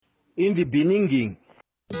in the beginning.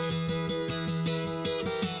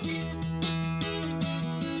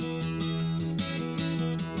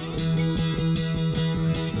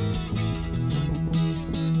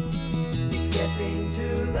 It's getting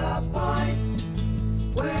to the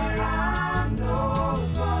point where I'm no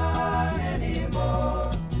fun anymore.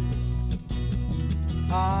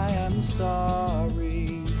 I am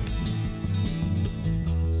sorry.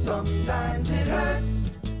 Sometimes it hurts.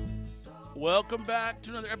 Welcome back to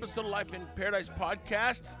another episode of Life in Paradise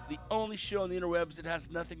Podcast, the only show on the interwebs that has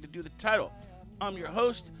nothing to do with the title. I'm your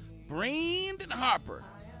host, Brandon Harper.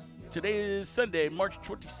 Today is Sunday, March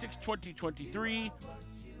 26, 2023.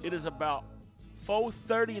 It is about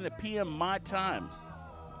 4:30 in the p.m. my time.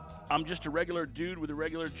 I'm just a regular dude with a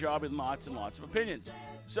regular job and lots of opinions.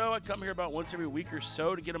 So I come here about once every week or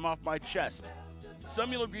so to get them off my chest.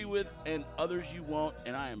 Some you'll agree with and others you won't,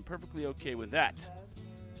 and I am perfectly okay with that.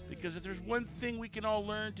 Because if there's one thing we can all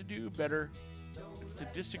learn to do better, it's to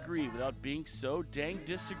disagree without being so dang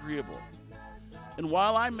disagreeable. And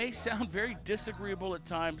while I may sound very disagreeable at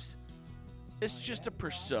times, it's just a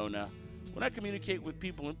persona. When I communicate with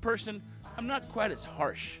people in person, I'm not quite as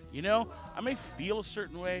harsh, you know? I may feel a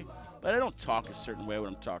certain way, but I don't talk a certain way when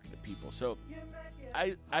I'm talking to people. So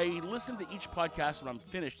I listen to each podcast when I'm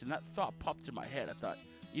finished, and that thought popped in my head. I thought,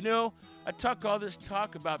 you know, I talk all this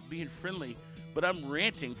talk about being friendly, but I'm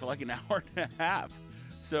ranting for like an hour and a half.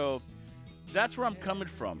 So that's where I'm coming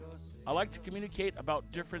from. I like to communicate about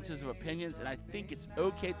differences of opinions, and I think it's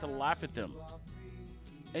okay to laugh at them.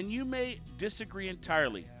 And you may disagree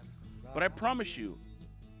entirely, but I promise you,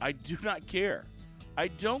 I do not care. I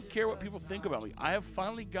don't care what people think about me. I have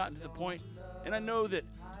finally gotten to the point, and I know that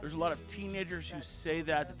there's a lot of teenagers who say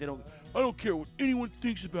that I don't care what anyone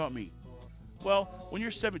thinks about me. Well, when you're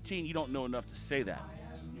 17, you don't know enough to say that.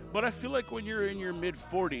 But I feel like when you're in your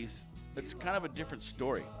mid-40s, it's kind of a different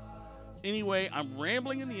story. Anyway, I'm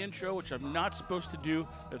rambling in the intro, which I'm not supposed to do.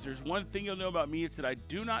 If there's one thing you'll know about me, it's that I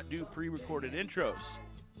do not do pre-recorded intros.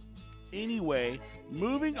 Anyway,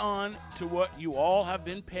 moving on to what you all have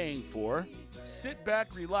been paying for. Sit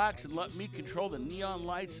back, relax, and let me control the neon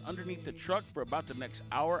lights underneath the truck for about the next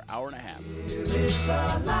hour and a half. Here is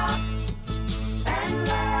the lock and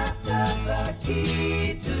laughter, the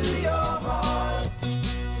key to your heart.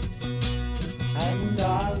 And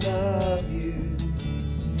I love you.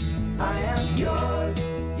 I am yours.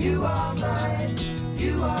 You are mine.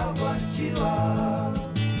 You are what you are.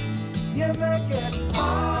 You make it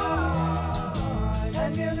hard,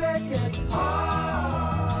 and you make it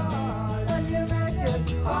hard, and you make it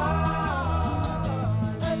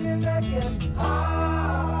hard, and you make it hard.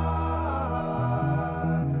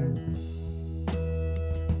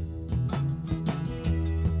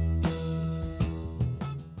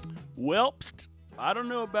 Welpst, I don't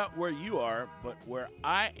know about where you are, but where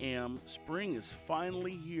I am, spring is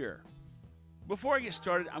finally here. Before I get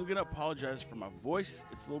started, I'm going to apologize for my voice.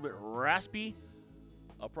 It's a little bit raspy.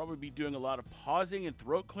 I'll probably be doing a lot of pausing and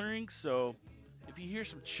throat clearing, so if you hear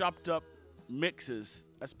some chopped up mixes,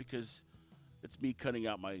 that's because it's me cutting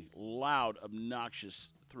out my loud,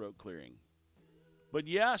 obnoxious throat clearing. But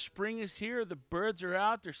yeah, spring is here. The birds are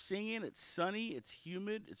out. They're singing. It's sunny. It's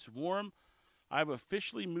humid. It's warm. I've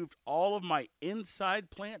officially moved all of my inside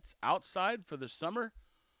plants outside for the summer,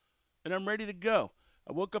 and I'm ready to go.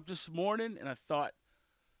 I woke up this morning and I thought,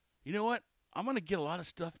 you know what? I'm going to get a lot of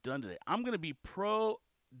stuff done today. I'm going to be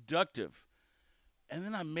productive. And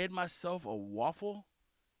then I made myself a waffle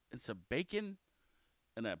and some bacon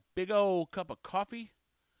and a big old cup of coffee.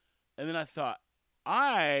 And then I thought,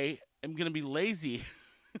 I am going to be lazy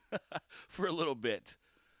for a little bit.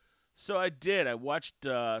 So I did. I watched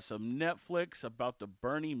some Netflix about the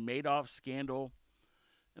Bernie Madoff scandal,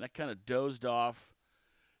 and I kind of dozed off.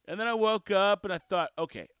 And then I woke up and I thought,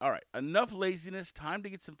 okay, all right, enough laziness, time to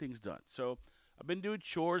get some things done. So I've been doing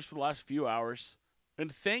chores for the last few hours.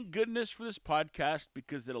 And thank goodness for this podcast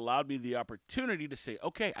because it allowed me the opportunity to say,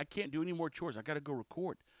 okay, I can't do any more chores. I got to go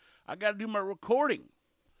record. I got to do my recording.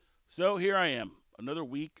 So here I am, another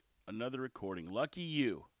week, another recording. Lucky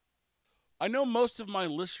you. I know most of my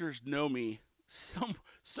listeners know me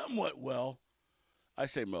somewhat well. I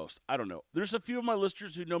say most. I don't know. There's a few of my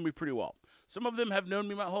listeners who know me pretty well. Some of them have known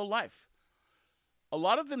me my whole life. A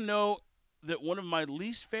lot of them know that one of my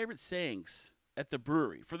least favorite sayings at the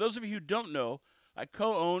brewery. For those of you who don't know, I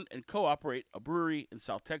co-own and co-operate a brewery in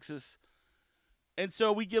South Texas. And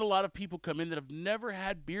so we get a lot of people come in that have never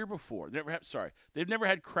had beer before. They've never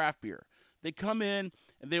had craft beer. They come in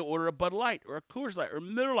and they order a Bud Light or a Coors Light or a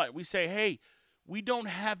Miller Lite. We say, hey, we don't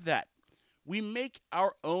have that. We make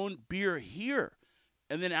our own beer here.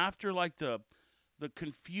 And then after like the the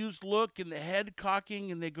confused look and the head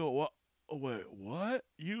cocking, and they go, wait, what?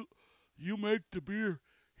 You make the beer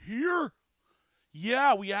here?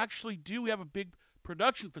 Yeah, we actually do. We have a big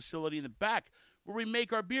production facility in the back where we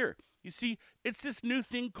make our beer. You see, it's this new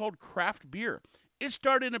thing called craft beer. It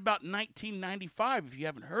started in about 1995, if you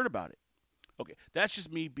haven't heard about it. Okay, that's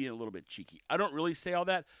just me being a little bit cheeky. I don't really say all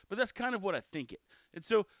that, but that's kind of what I think it. And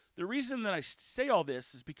so the reason that I say all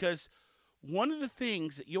this is because one of the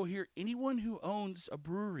things that you'll hear anyone who owns a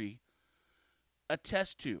brewery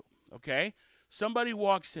attest to, okay? Somebody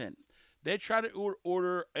walks in. They try to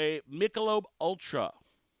order a Michelob Ultra,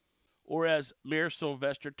 or as Mayor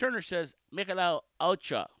Sylvester Turner says, Michelob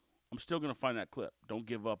Ultra. I'm still going to find that clip. Don't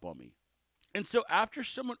give up on me. And so after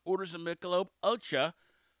someone orders a Michelob Ultra,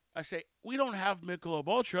 I say, we don't have Michelob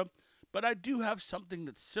Ultra, but I do have something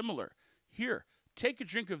that's similar. Here, take a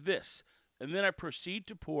drink of this. And then I proceed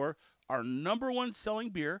to pour our number one selling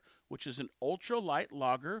beer, which is an ultra light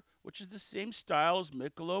lager, which is the same style as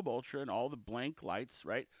Michelob Ultra and all the blank lights,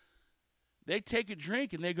 right? They take a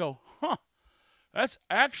drink and they go, that's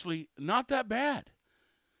actually not that bad.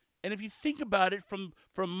 And if you think about it from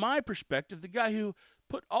my perspective, the guy who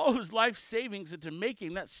put all his life savings into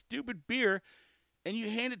making that stupid beer, and you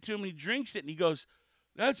hand it to him and he drinks it and he goes,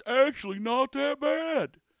 that's actually not that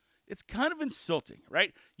bad. It's kind of insulting,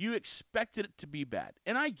 right? You expected it to be bad.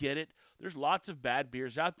 And I get it. There's lots of bad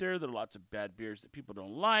beers out there. There are lots of bad beers that people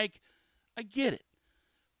don't like. I get it.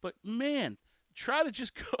 But man, try to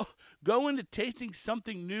just go into tasting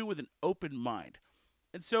something new with an open mind.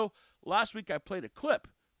 And so last week I played a clip.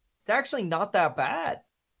 It's actually not that bad.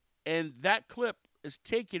 And that clip is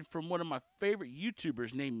taken from one of my favorite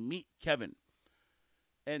YouTubers named Meet Kevin.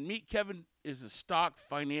 And Meet Kevin is a stock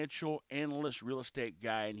financial analyst, real estate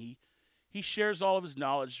guy, and he shares all of his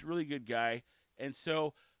knowledge. Really good guy. And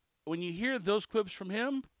so when you hear those clips from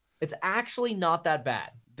him, it's actually not that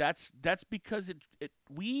bad. That's because it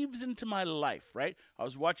weaves into my life, right? I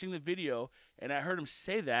was watching the video and I heard him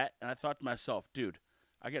say that, and I thought to myself, dude,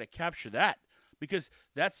 I got to capture that because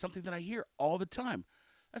that's something that I hear all the time.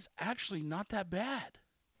 That's actually not that bad.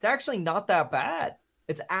 It's actually not that bad.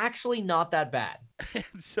 It's actually not that bad.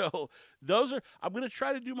 And so I'm going to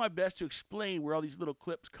try to do my best to explain where all these little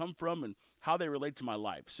clips come from and how they relate to my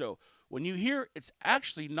life. So when you hear it's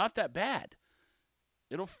actually not that bad,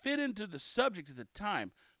 it'll fit into the subject at the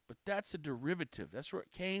time, but that's a derivative. That's where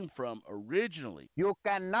it came from originally. You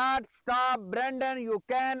cannot stop Brendan. You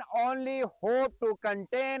can only hope to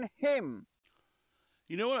contain him.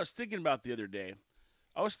 You know what I was thinking about the other day?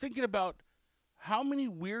 I was thinking about how many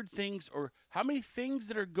weird things or how many things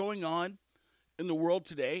that are going on in the world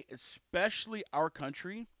today, especially our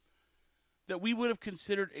country, that we would have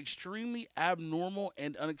considered extremely abnormal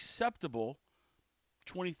and unacceptable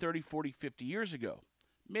 20, 30, 40, 50 years ago.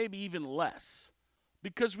 Maybe even less.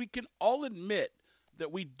 Because we can all admit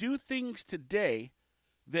that we do things today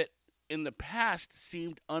that in the past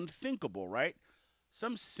seemed unthinkable, right?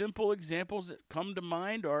 Some simple examples that come to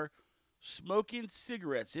mind are smoking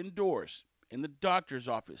cigarettes indoors, in the doctor's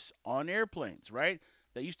office, on airplanes, right?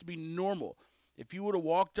 That used to be normal. If you would have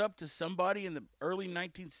walked up to somebody in the early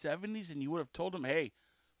 1970s and you would have told them, hey,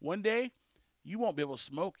 one day you won't be able to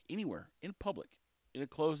smoke anywhere in public, in a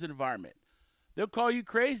closed environment. They'll call you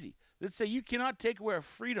crazy. They'll say, you cannot take away our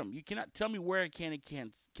freedom. You cannot tell me where I can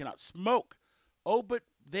and cannot smoke. Oh, but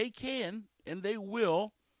they can, and they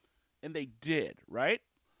will, and they did, right?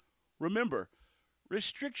 Remember,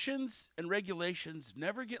 restrictions and regulations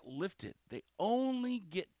never get lifted. They only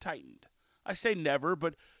get tightened. I say never,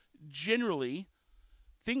 but generally,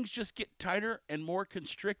 things just get tighter and more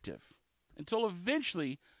constrictive until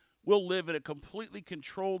eventually we'll live in a completely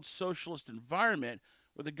controlled socialist environment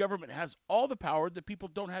where the government has all the power, the people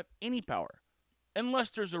don't have any power,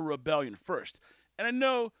 unless there's a rebellion first. And I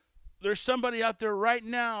know there's somebody out there right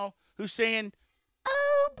now who's saying,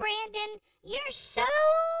 oh, Brandon, you're so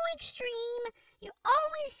extreme. You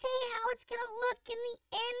always say how it's going to look in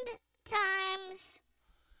the end times.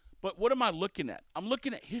 But what am I looking at? I'm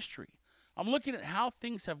looking at history. I'm looking at how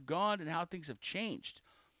things have gone and how things have changed.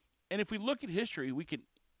 And if we look at history, we can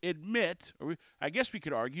admit, or I guess we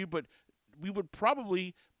could argue, but we would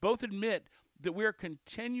probably both admit that we're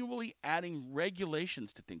continually adding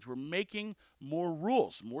regulations to things. We're making more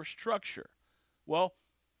rules, more structure. Well,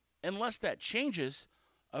 unless that changes,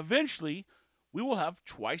 eventually we will have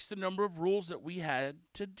twice the number of rules that we had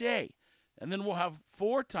today. And then we'll have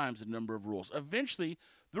 4 times the number of rules. Eventually,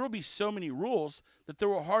 there will be so many rules that there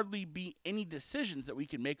will hardly be any decisions that we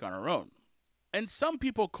can make on our own. And some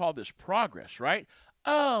people call this progress, right?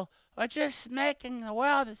 Oh, we're just making the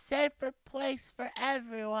world a safer place for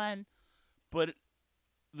everyone. But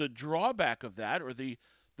the drawback of that, or the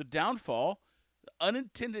downfall, the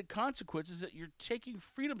unintended consequences, that you're taking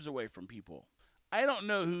freedoms away from people. I don't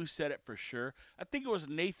know who said it for sure. I think it was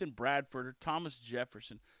Nathan Bradford or Thomas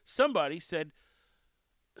Jefferson. Somebody said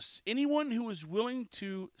anyone who is willing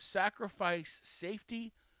to sacrifice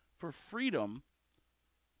safety for freedom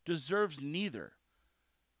deserves neither.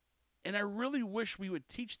 And I really wish we would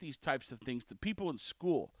teach these types of things to people in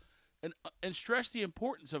school, and stress the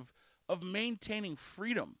importance of maintaining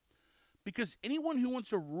freedom. Because anyone who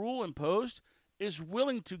wants a rule imposed is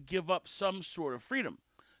willing to give up some sort of freedom.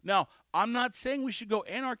 Now, I'm not saying we should go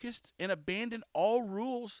anarchist and abandon all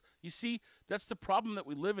rules. You see, that's the problem that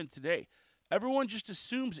we live in today. Everyone just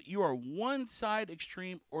assumes that you are one side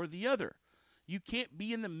extreme or the other. You can't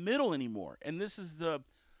be in the middle anymore. And this is the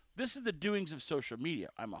doings of social media.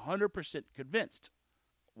 I'm 100% convinced.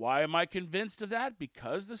 Why am I convinced of that?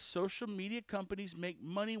 Because the social media companies make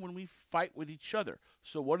money when we fight with each other.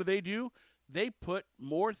 So what do? They put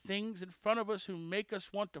more things in front of us who make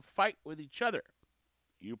us want to fight with each other.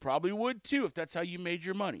 You probably would too if that's how you made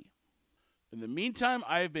your money. In the meantime,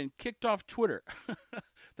 I have been kicked off Twitter.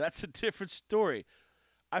 That's a different story.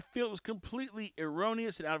 I feel it was completely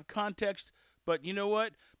erroneous and out of context, but you know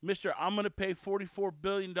what? Mr. I'm going to pay $44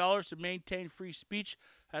 billion to maintain free speech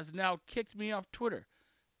has now kicked me off Twitter.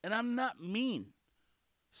 And I'm not mean.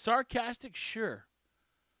 Sarcastic, sure.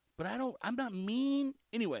 But I'm not mean.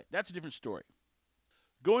 Anyway, that's a different story.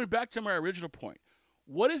 Going back to my original point,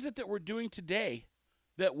 what is it that we're doing today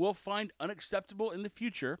that we'll find unacceptable in the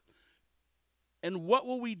future? And what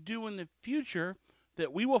will we do in the future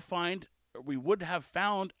that we will find, or we would have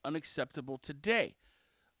found, unacceptable today?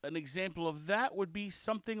 An example of that would be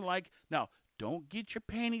something like, now, don't get your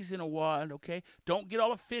panties in a wad, okay? Don't get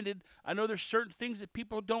all offended. I know there's certain things that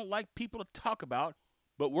people don't like people to talk about,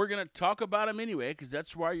 but we're going to talk about them anyway because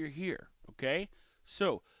that's why you're here, okay?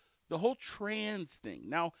 So, the whole trans thing.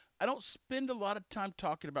 Now, I don't spend a lot of time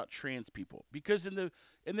talking about trans people because in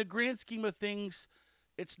the grand scheme of things,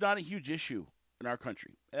 it's not a huge issue in our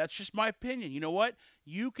country. That's just my opinion. You know what?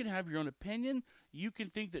 You can have your own opinion. You can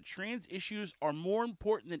think that trans issues are more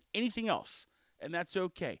important than anything else, and that's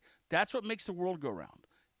okay. That's what makes the world go round.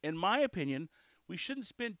 In my opinion, we shouldn't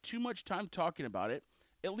spend too much time talking about it,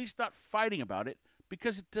 at least not fighting about it,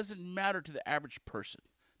 because it doesn't matter to the average person.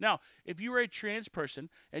 Now, if you are a trans person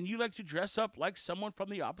and you like to dress up like someone from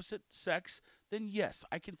the opposite sex, then yes,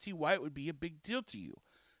 I can see why it would be a big deal to you.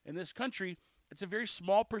 In this country, it's a very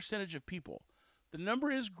small percentage of people. The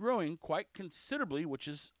number is growing quite considerably, which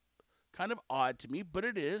is kind of odd to me, but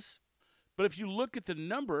it is. But if you look at the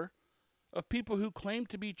number of people who claim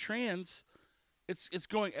to be trans, it's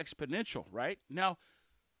going exponential, right? Now,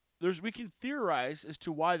 we can theorize as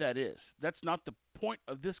to why that is. That's not the point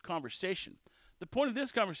of this conversation. The point of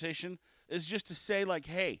this conversation is just to say, like,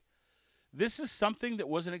 hey, this is something that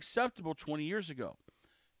wasn't acceptable 20 years ago.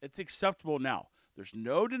 It's acceptable now. There's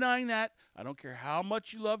no denying that. I don't care how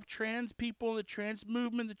much you love trans people, the trans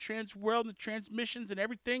movement, the trans world, the trans missions and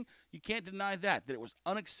everything. You can't deny that it was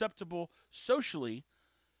unacceptable socially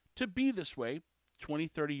to be this way 20,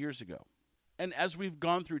 30 years ago. And as we've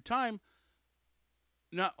gone through time,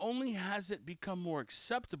 not only has it become more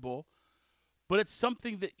acceptable, but it's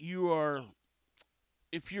something that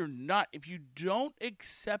if you don't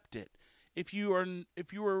accept it, if you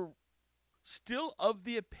are still of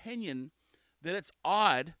the opinion that it's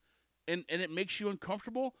odd and it makes you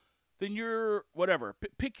uncomfortable, then you're whatever.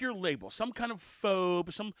 Pick your label. Some kind of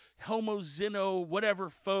phobe, some homo-zino, whatever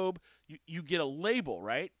phobe. You get a label,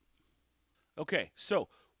 right? Okay, so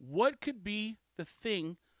what could be the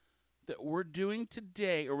thing that we're doing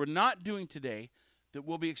today or we're not doing today that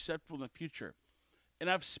will be acceptable in the future? And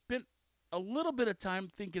I've spent a little bit of time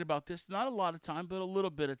thinking about this. Not a lot of time, but a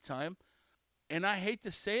little bit of time. And I hate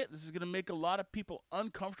to say it. This is going to make a lot of people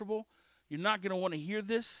uncomfortable. You're not going to want to hear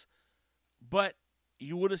this, but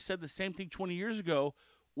you would have said the same thing 20 years ago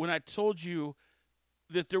when I told you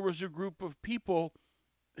that there was a group of people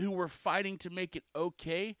who were fighting to make it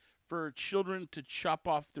okay for children to chop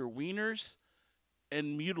off their wieners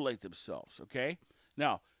and mutilate themselves, okay?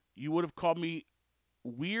 Now, you would have called me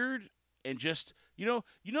weird and just, you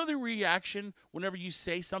know the reaction whenever you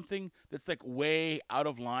say something that's like way out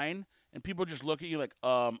of line and people just look at you like,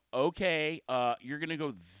 okay, you're going to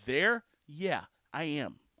go there? Yeah, I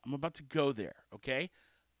am. I'm about to go there, okay?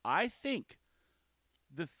 I think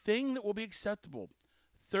the thing that will be acceptable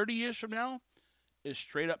 30 years from now is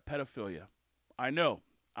straight up pedophilia. I know,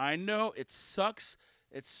 it sucks.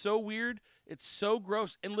 It's so weird. It's so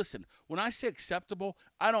gross. And listen, when I say acceptable,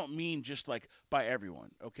 I don't mean just like by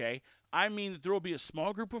everyone, okay? I mean that there will be a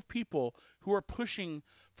small group of people who are pushing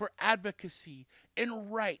for advocacy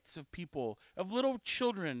and rights of people, of little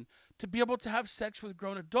children, to be able to have sex with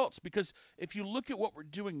grown adults. Because if you look at what we're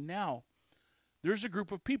doing now, there's a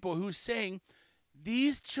group of people who is saying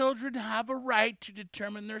these children have a right to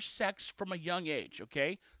determine their sex from a young age,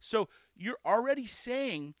 okay? So you're already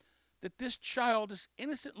saying that this child, this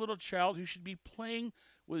innocent little child who should be playing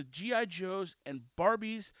with G.I. Joes and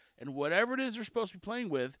Barbies and whatever it is they're supposed to be playing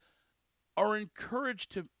with, are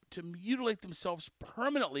encouraged to mutilate themselves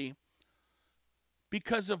permanently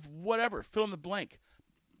because of whatever, fill in the blank.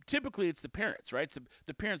 Typically, it's the parents, right? So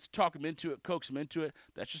the parents talk them into it, coax them into it.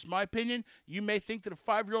 That's just my opinion. You may think that a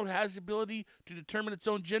 5-year-old has the ability to determine its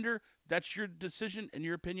own gender. That's your decision and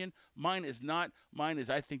your opinion. Mine is not. Mine is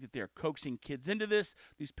I think that they're coaxing kids into this.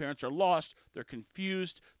 These parents are lost. They're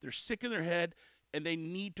confused. They're sick in their head, and they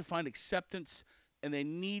need to find acceptance, and they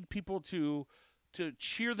need people to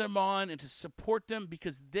cheer them on and to support them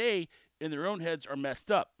because they, in their own heads, are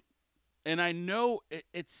messed up. And I know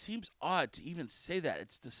it seems odd to even say that.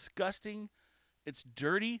 It's disgusting. It's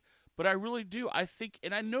dirty. But I really do. I think,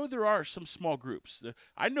 and I know there are some small groups.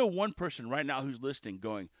 I know one person right now who's listening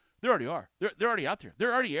going, they already are. They're already out there.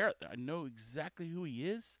 They're already out there. I know exactly who he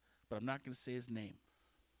is, but I'm not going to say his name.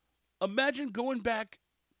 Imagine going back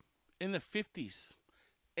in the 50s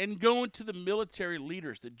and going to the military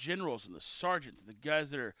leaders, the generals and the sergeants, the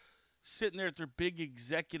guys that are sitting there at their big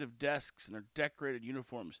executive desks and their decorated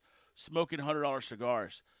uniforms, smoking $100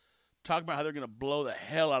 cigars, talking about how they're going to blow the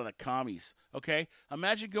hell out of the commies, okay?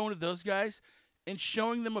 Imagine going to those guys and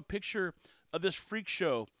showing them a picture of this freak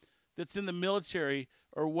show that's in the military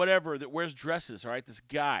or whatever that wears dresses, all right, this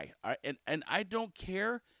guy. All right? And I don't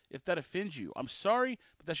care if that offends you. I'm sorry,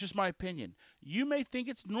 but that's just my opinion. You may think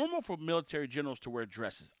it's normal for military generals to wear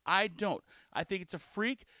dresses. I don't. I think it's a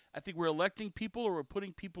freak. I think we're electing people or we're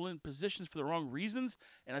putting people in positions for the wrong reasons.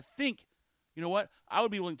 And I think, you know what? I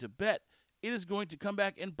would be willing to bet it is going to come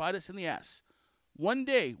back and bite us in the ass. One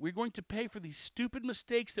day, we're going to pay for these stupid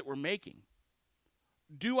mistakes that we're making.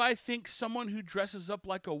 Do I think someone who dresses up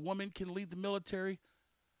like a woman can lead the military?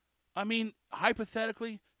 I mean,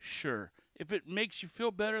 hypothetically, sure. If it makes you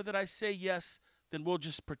feel better that I say yes, then we'll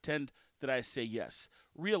just pretend that I say yes.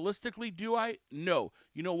 Realistically, do I? No.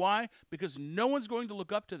 You know why? Because no one's going to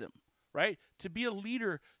look up to them, right? To be a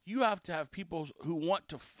leader, you have to have people who want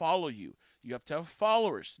to follow you. You have to have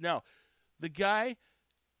followers. Now, the guy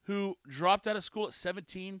who dropped out of school at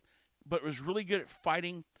 17 but was really good at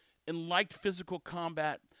fighting and liked physical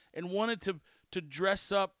combat and wanted to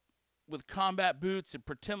dress up with combat boots and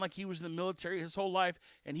pretend like he was in the military his whole life,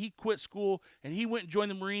 and he quit school and he went and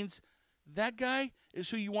joined the Marines, that guy is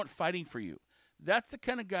who you want fighting for you. That's the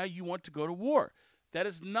kind of guy you want to go to war. That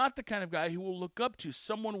is not the kind of guy who will look up to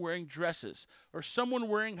someone wearing dresses or someone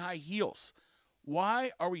wearing high heels.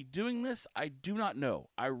 Why are we doing this? I do not know.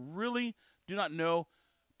 I really do not know,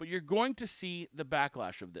 but you're going to see the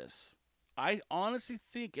backlash of this. I honestly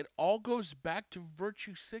think it all goes back to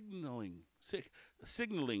virtue signaling.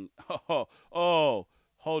 Signaling. Oh,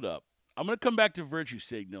 hold up. I'm going to come back to virtue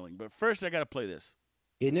signaling, but first I got to play this.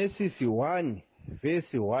 Genesis 1,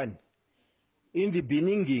 verse 1. In the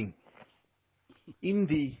beginning, in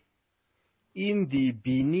the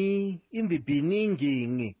beginning,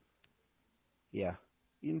 yeah,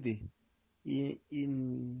 in the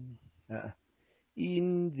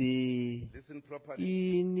Listen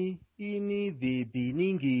properly. in the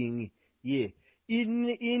beginning, yeah, in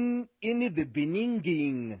the beginning, in the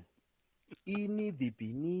beginning,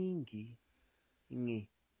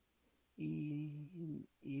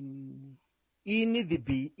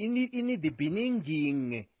 in the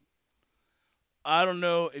beginning. I don't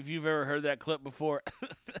know if you've ever heard that clip before.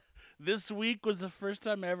 This week was the first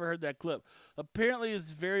time I ever heard that clip. Apparently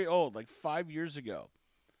it's very old, like 5 years ago.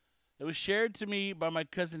 It was shared to me by my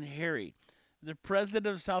cousin Harry, the president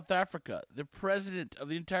of South Africa, the president of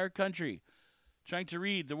the entire country, trying to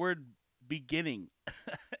read the word beginning.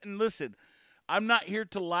 And listen, I'm not here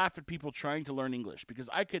to laugh at people trying to learn English because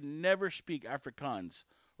I could never speak Afrikaans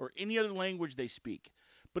or any other language they speak.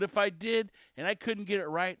 But if I did and I couldn't get it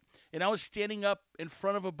right and I was standing up in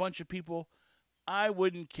front of a bunch of people, I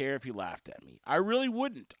wouldn't care if you laughed at me. I really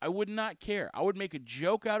wouldn't. I would not care. I would make a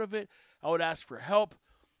joke out of it. I would ask for help.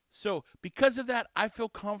 So because of that, I feel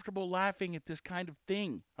comfortable laughing at this kind of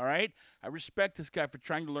thing, all right? I respect this guy for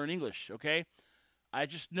trying to learn English, okay? I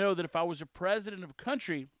just know that if I was a president of a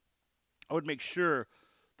country, I would make sure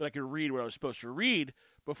that I could read what I was supposed to read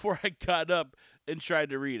before I got up and tried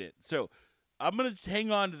to read it. So I'm going to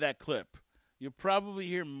hang on to that clip. You'll probably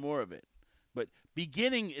hear more of it. But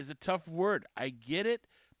beginning is a tough word. I get it,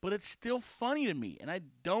 but it's still funny to me, and I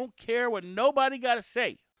don't care what nobody got to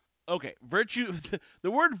say. Okay, virtue.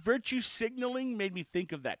 The word virtue signaling made me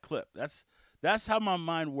think of that clip. That's how my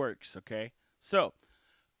mind works. Okay, so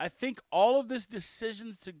I think all of this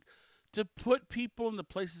decisions to put people in the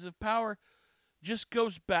places of power just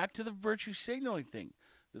goes back to the virtue signaling thing.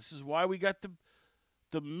 This is why we got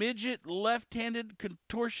the midget, left-handed,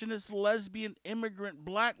 contortionist, lesbian, immigrant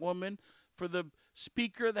black woman for the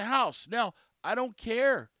Speaker of the House. Now, I don't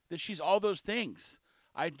care that she's all those things.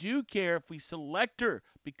 I do care if we select her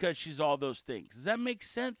because she's all those things. Does that make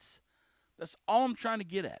sense? That's all I'm trying to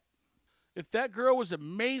get at. If that girl was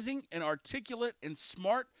amazing and articulate and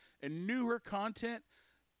smart and knew her content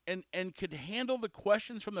and could handle the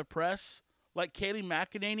questions from the press like Kayleigh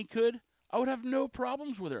McEnany could, I would have no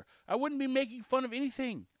problems with her. I wouldn't be making fun of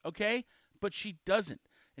anything, okay? But she doesn't.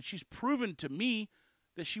 And she's proven to me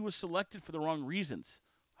that she was selected for the wrong reasons.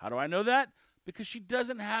 How do I know that? Because she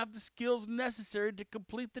doesn't have the skills necessary to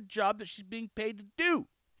complete the job that she's being paid to do.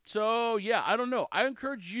 So, yeah, I don't know. I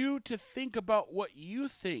encourage you to think about what you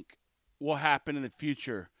think will happen in the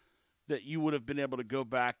future that you would have been able to go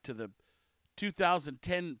back to the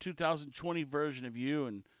 2010, 2020 version of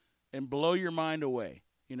you and blow your mind away,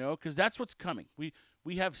 because that's what's coming.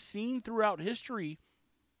 We have seen throughout history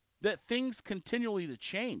that things continually to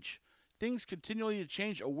change. Things continually to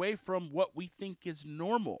change away from what we think is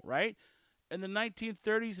normal, right? In the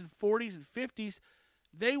 1930s and 40s and 50s,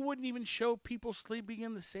 they wouldn't even show people sleeping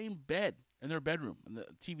in the same bed in their bedroom in the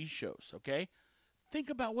TV shows, okay? Think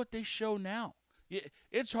about what they show now.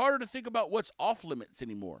 It's harder to think about what's off limits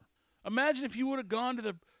anymore. Imagine if you would have gone to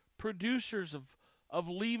the producers of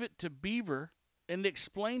Leave It to Beaver and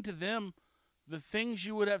explained to them the things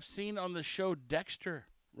you would have seen on the show Dexter,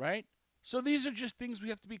 right? So these are just things we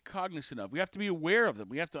have to be cognizant of. We have to be aware of them.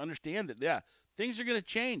 We have to understand that, yeah, things are going to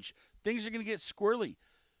change. Things are going to get squirrely.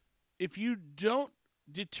 If you don't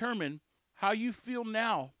determine how you feel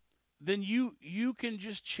now, then you can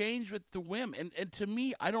just change with the whim. And to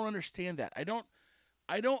me, I don't understand that. I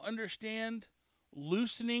don't understand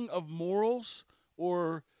loosening of morals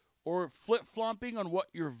or flip-flopping on what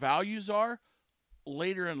your values are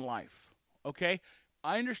later in life. Okay?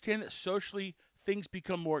 I understand that socially things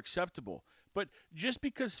become more acceptable. But just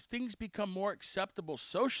because things become more acceptable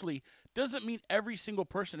socially doesn't mean every single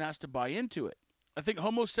person has to buy into it. I think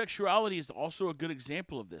homosexuality is also a good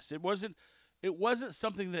example of this. It wasn't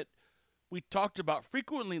something that we talked about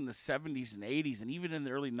frequently in the 70s and 80s and even in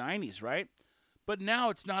the early 90s, right? But now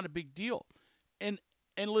it's not a big deal. And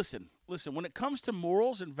listen, when it comes to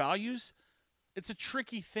morals and values, it's a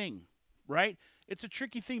tricky thing, right? It's a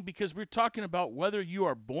tricky thing because we're talking about whether you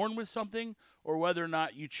are born with something or whether or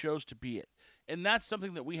not you chose to be it. And that's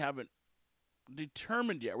something that we haven't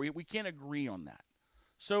determined yet. We can't agree on that.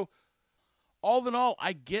 So all in all,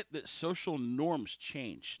 I get that social norms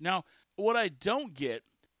change. Now, what I don't get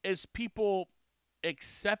is people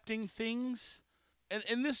accepting things,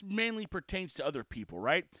 and this mainly pertains to other people,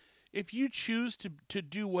 right? If you choose to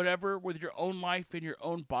do whatever with your own life in your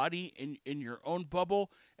own body, in your own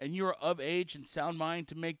bubble, and you're of age and sound mind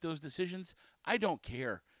to make those decisions, I don't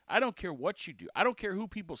care. I don't care what you do. I don't care who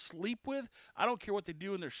people sleep with. I don't care what they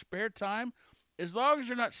do in their spare time. As long as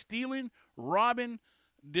you're not stealing, robbing,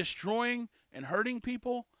 destroying, and hurting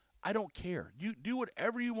people, I don't care. You do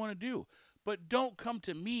whatever you want to do. But don't come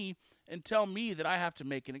to me and tell me that I have to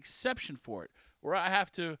make an exception for it, or I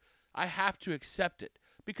have to accept it.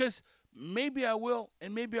 Because maybe I will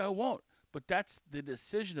and maybe I won't. But that's the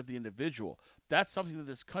decision of the individual. That's something that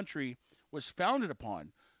this country was founded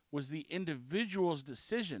upon, was the individual's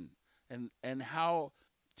decision, and how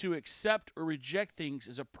to accept or reject things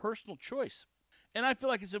is a personal choice. And I feel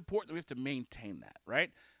like it's important that we have to maintain that,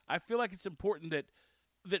 right? I feel like it's important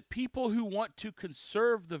that people who want to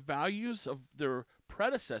conserve the values of their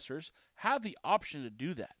predecessors have the option to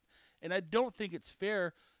do that. And I don't think it's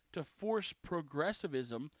fair to force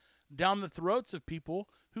progressivism down the throats of people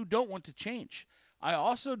who don't want to change. I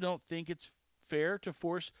also don't think it's fair to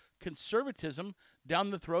force conservatism down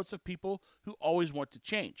the throats of people who always want to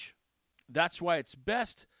change. That's why it's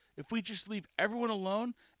best if we just leave everyone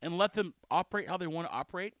alone and let them operate how they want to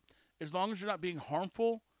operate. As long as you're not being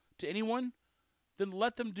harmful to anyone, then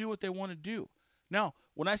let them do what they want to do. Now,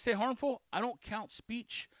 when I say harmful, I don't count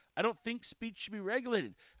speech. I don't think speech should be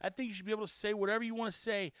regulated. I think you should be able to say whatever you want to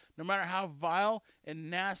say, no matter how vile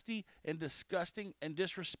and nasty and disgusting and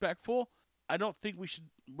disrespectful. I don't think we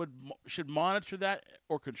should monitor that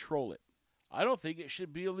or control it. I don't think it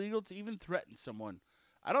should be illegal to even threaten someone.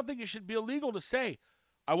 I don't think it should be illegal to say,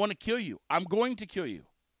 I want to kill you. I'm going to kill you.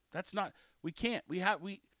 That's not, we can't.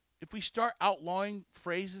 If we start outlawing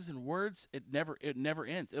phrases and words, it never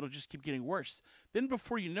ends. It'll just keep getting worse. Then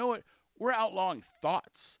before you know it, we're outlawing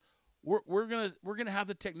thoughts. we're gonna have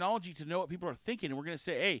the technology to know what people are thinking, and we're gonna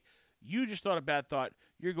say, hey, you just thought a bad thought,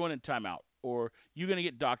 you're going in timeout, or you're gonna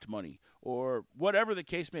get docked money, or whatever the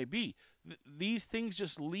case may be. These things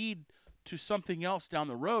just lead to something else down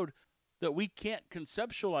the road that we can't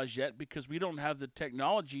conceptualize yet because we don't have the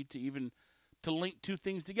technology to link two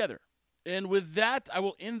things together. And with that, I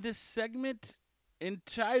will end this segment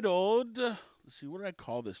entitled, let's see, what did I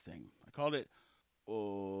call this thing? I called it,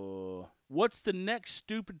 what's the next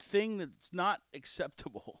stupid thing that's not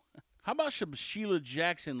acceptable? How about some Sheila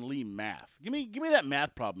Jackson Lee math? Give me that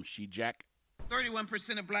math problem, She-Jack.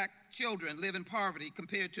 31% of black children live in poverty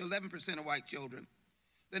compared to 11% of white children.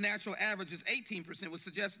 The national average is 18%, which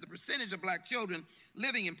suggests that the percentage of black children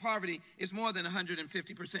living in poverty is more than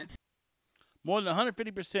 150%. More than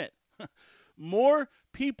 150%. More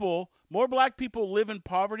black people live in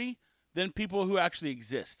poverty than people who actually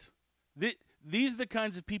exist. These are the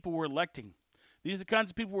kinds of people we're electing. These are the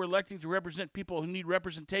kinds of people we're electing to represent people who need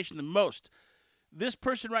representation the most. This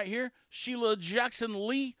person right here, Sheila Jackson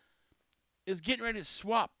Lee, is getting ready to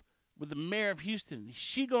swap with the mayor of Houston.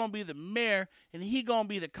 She going to be the mayor, and he going to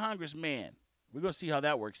be the congressman. We're going to see how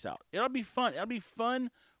that works out. It'll be fun. It'll be fun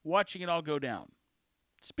watching it all go down.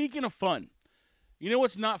 Speaking of fun, you know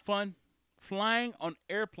what's not fun? Flying on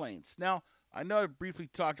airplanes. Now, I know I briefly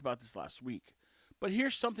talked about this last week, but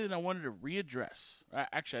here's something that I wanted to readdress.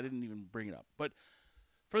 Actually, I didn't even bring it up. But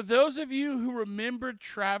for those of you who remember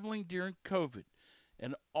traveling during COVID,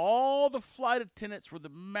 and all the flight attendants were the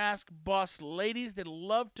mask boss ladies that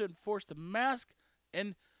loved to enforce the mask,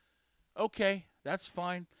 and okay, that's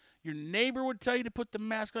fine. Your neighbor would tell you to put the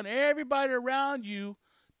mask on. Everybody around you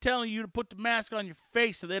telling you to put the mask on your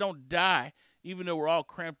face so they don't die, even though we're all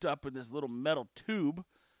cramped up in this little metal tube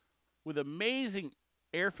with amazing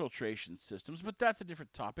air filtration systems, but that's a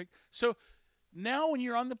different topic. So now when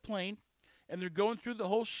you're on the plane and they're going through the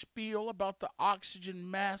whole spiel about the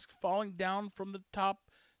oxygen mask falling down from the top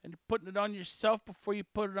and putting it on yourself before you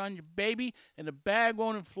put it on your baby, and the bag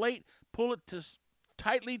won't inflate, pull it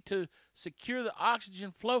tightly to secure the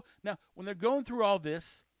oxygen flow. Now, when they're going through all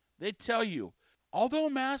this, they tell you, although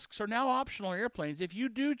masks are now optional on airplanes, if you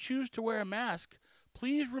do choose to wear a mask,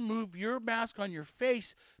 please remove your mask on your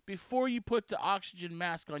face before you put the oxygen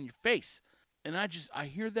mask on your face. And I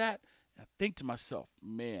hear that, and I think to myself,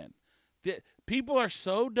 man, people are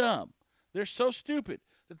so dumb, they're so stupid,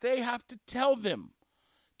 that they have to tell them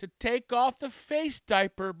to take off the face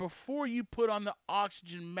diaper before you put on the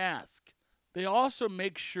oxygen mask. They also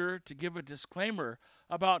make sure to give a disclaimer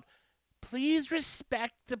about, please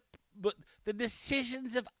respect the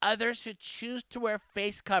decisions of others who choose to wear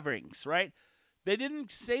face coverings, right? They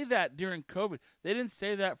didn't say that during COVID. They didn't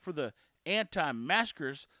say that for the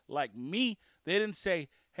anti-maskers like me. They didn't say,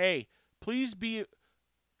 hey, please be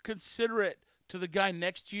considerate to the guy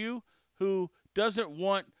next to you who doesn't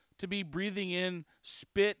want to be breathing in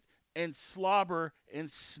spit and slobber and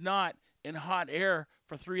snot and hot air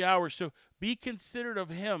for 3 hours. So be considerate of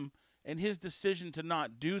him and his decision to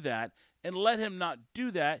not do that, and let him not do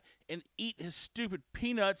that and eat his stupid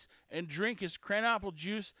peanuts and drink his cranapple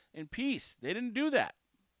juice in peace. They didn't do that.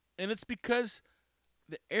 And it's because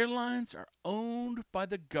the airlines are owned by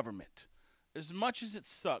the government. As much as it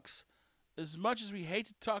sucks, as much as we hate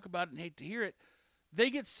to talk about it and hate to hear it, they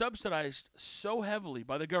get subsidized so heavily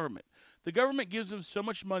by the government. The government gives them so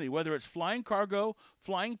much money, whether it's flying cargo,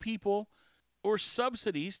 flying people, or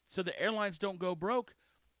subsidies so the airlines don't go broke.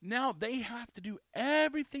 Now they have to do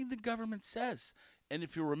everything the government says. And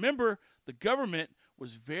if you remember, the government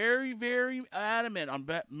was very, very adamant on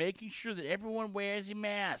making sure that everyone wears a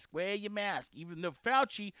mask. Wear your mask, even though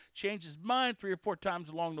Fauci changed his mind 3 or 4 times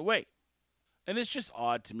along the way. And it's just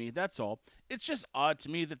odd to me, that's all. It's just odd to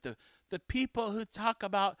me that the people who talk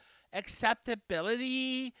about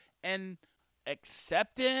acceptability and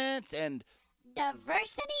acceptance and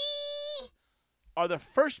Diversity. are the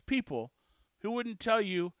first people who wouldn't tell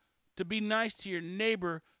you to be nice to your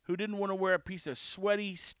neighbor who didn't want to wear a piece of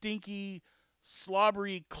sweaty, stinky,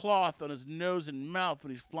 slobbery cloth on his nose and mouth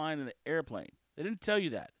when he's flying in an airplane. They didn't tell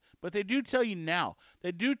you that. But they do tell you now.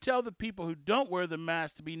 They do tell the people who don't wear the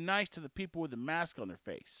mask to be nice to the people with the mask on their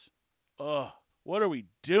face. Ugh, what are we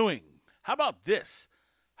doing? How about this?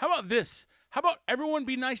 How about everyone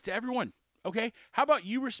be nice to everyone? Okay? How about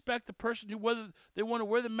you respect the person who, whether they want to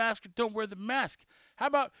wear the mask or don't wear the mask? How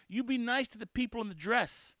about you be nice to the people in the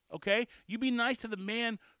dress? Okay? You be nice to the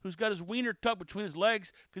man who's got his wiener tucked between his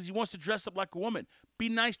legs because he wants to dress up like a woman. Be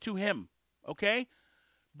nice to him. Okay?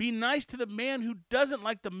 Be nice to the man who doesn't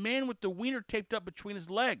like the man with the wiener taped up between his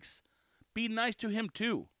legs. Be nice to him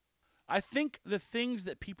too. I think the things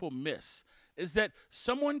that people miss is that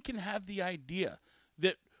someone can have the idea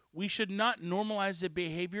that we should not normalize the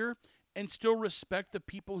behavior and still respect the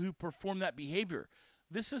people who perform that behavior.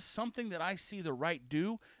 This is something that I see the right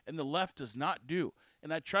do and the left does not do.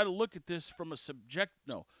 And I try to look at this from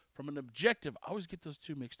from an objective. I always get those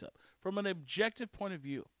two mixed up. From an objective point of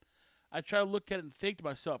view. I try to look at it and think to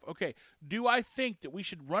myself, okay, do I think that we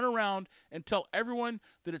should run around and tell everyone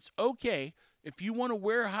that it's okay if you want to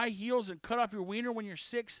wear high heels and cut off your wiener when you're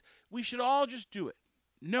 6, we should all just do it?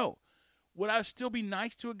 No. Would I still be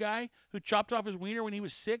nice to a guy who chopped off his wiener when he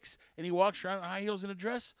was 6 and he walks around in high heels and a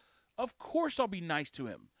dress? Of course I'll be nice to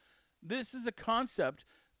him. This is a concept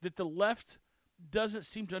that the left doesn't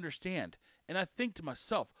seem to understand. And I think to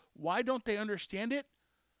myself, why don't they understand it?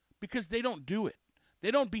 Because they don't do it. They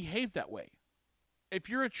don't behave that way. If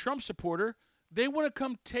you're a Trump supporter, they want to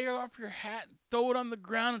come tear off your hat and throw it on the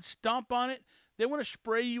ground and stomp on it. They want to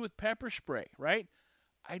spray you with pepper spray, right?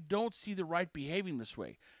 I don't see the right behaving this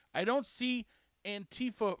way. I don't see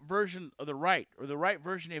Antifa version of the right or the right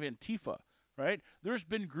version of Antifa, right? There's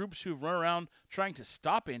been groups who've run around trying to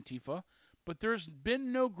stop Antifa, but there's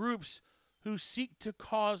been no groups who seek to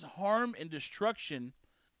cause harm and destruction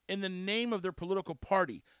in the name of their political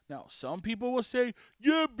party. Now, some people will say,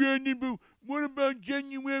 yeah, Brandon, but what about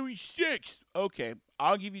January 6th? Okay,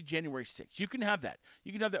 I'll give you January 6th. You can have that.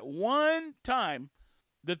 You can have that one time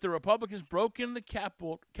that the Republicans broke in the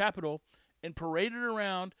Capitol and paraded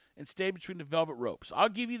around and stayed between the velvet ropes. I'll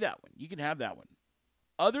give you that one. You can have that one.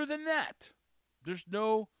 Other than that, there's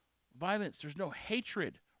no violence. There's no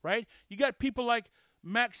hatred, right? You got people like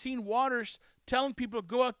Maxine Waters telling people to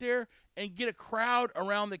go out there and get a crowd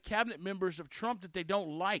around the cabinet members of Trump that they don't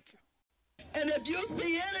like. And if you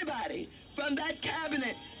see anybody from that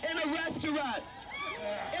cabinet in a restaurant,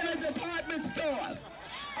 in a department store,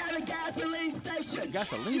 at a gasoline station,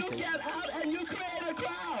 you get out and you create a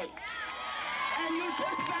crowd. And you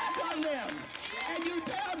push back on them. And you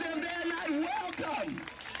tell them they're not welcome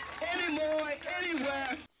anymore,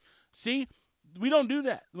 anywhere. See, we don't do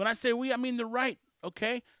that. When I say we, I mean the right,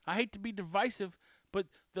 okay? I hate to be divisive, but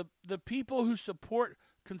the people who support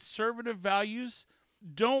conservative values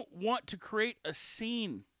don't want to create a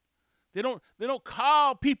scene. They don't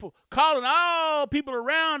calling all people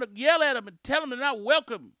around to yell at them and tell them they're not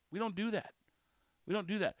welcome. We don't do that. We don't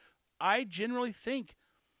do that. I generally think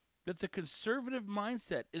that the conservative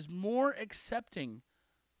mindset is more accepting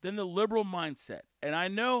than the liberal mindset. And I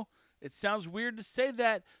know it sounds weird to say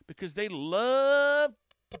that because they love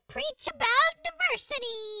to preach about diversity.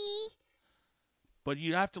 But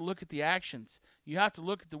you have to look at the actions. You have to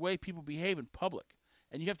look at the way people behave in public.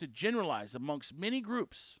 And you have to generalize amongst many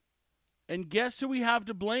groups. And guess who we have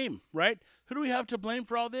to blame, right? Who do we have to blame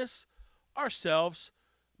for all this? Ourselves.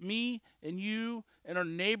 Me and you and our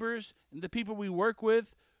neighbors and the people we work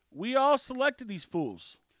with. We all selected these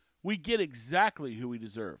fools. We get exactly who we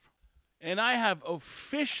deserve. And I have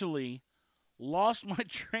officially lost my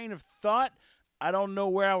train of thought. I don't know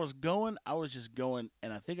where I was going. I was just going,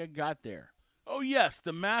 and I think I got there. Oh, yes,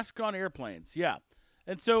 the mask on airplanes. Yeah.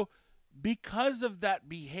 And so because of that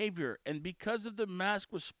behavior and because of the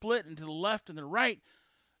mask was split into the left and the right,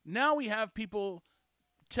 now we have people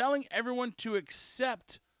telling everyone to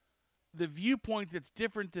accept the viewpoint that's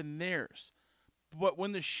different than theirs. But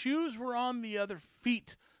when the shoes were on the other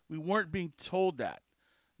feet, we weren't being told that.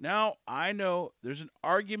 Now, I know there's an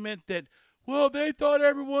argument that, well, they thought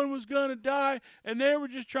everyone was going to die, and they were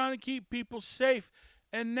just trying to keep people safe,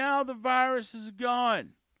 and now the virus is gone.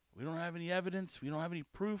 We don't have any evidence. We don't have any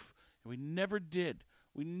proof, and we never did.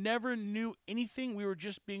 We never knew anything. We were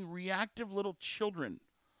just being reactive little children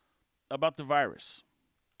about the virus.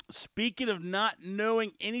 Speaking of not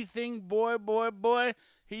knowing anything, boy,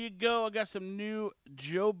 here you go. I got some new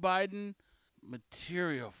Joe Biden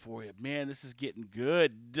material for you. Man, this is getting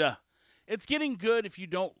good. It's getting good if you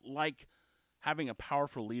don't like having a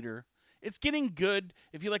powerful leader. It's getting good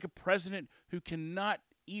if you like a president who cannot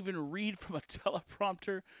even read from a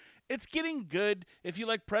teleprompter. It's getting good if you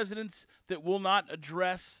like presidents that will not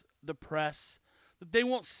address the press, that they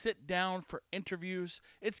won't sit down for interviews.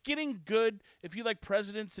 It's getting good if you like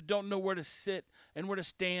presidents that don't know where to sit and where to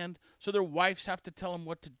stand, so their wives have to tell them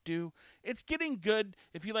what to do. It's getting good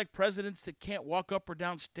if you like presidents that can't walk up or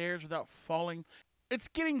down stairs without falling. It's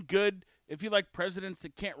getting good if you like presidents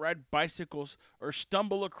that can't ride bicycles or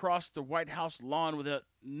stumble across the White House lawn with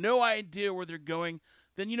no idea where they're going.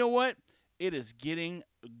 Then you know what? It is getting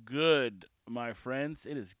good, my friends.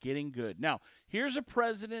 It is getting good. Now, here's a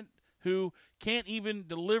president who can't even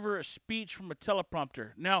deliver a speech from a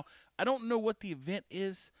teleprompter. Now, I don't know what the event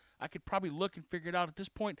is. I could probably look and figure it out. At this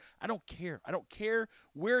point, I don't care. I don't care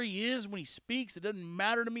where he is when he speaks. It doesn't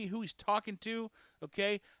matter to me who he's talking to.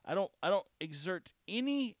 Okay, I don't exert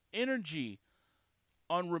any energy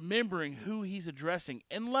on remembering who he's addressing,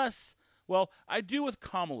 unless, well, I do with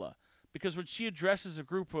Kamala, because when she addresses a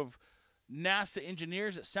group of NASA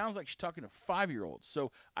engineers, it sounds like she's talking to 5-year-olds.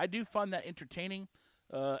 So I do find that entertaining.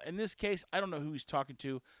 In this case, I don't know who he's talking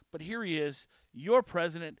to, but here he is, your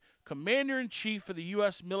president, commander-in-chief of the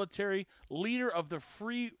U.S. military, leader of the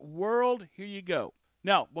free world. Here you go.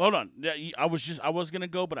 Now, hold on. I was going to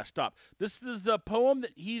go, but I stopped. This is a poem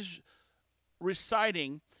that he's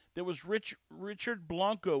reciting that was Richard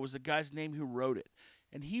Blanco was the guy's name who wrote it.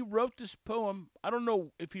 And he wrote this poem. I don't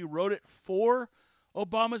know if he wrote it for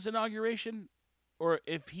Obama's inauguration or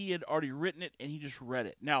if he had already written it and he just read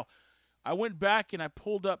it. Now, I went back and I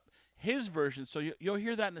pulled up his version, so you'll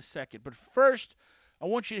hear that in a second. But first, I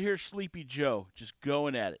want you to hear Sleepy Joe just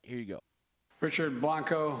going at it. Here you go. Richard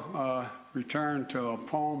Blanco returned to a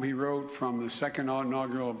poem he wrote from the second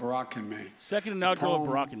inaugural of Barack and me. Second inaugural of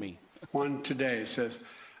Barack and me. One today. It says,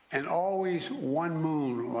 and always one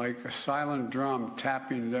moon like a silent drum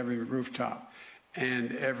tapping at every rooftop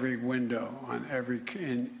and every window on every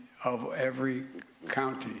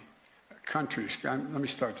country. Let me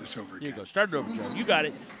start this over again. Here you go. Start it over, Joe. You got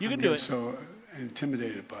it. You can do it. So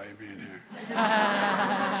intimidated by you being here.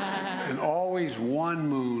 And always one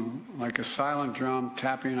moon like a silent drum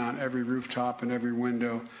tapping on every rooftop and every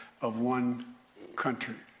window of one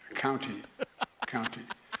county.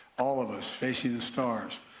 All of us facing the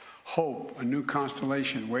stars. Hope, a new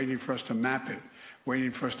constellation, waiting for us to map it,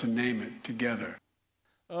 waiting for us to name it together.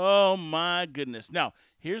 Oh, my goodness. Now,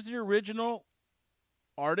 here's the original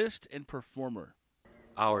artist and performer.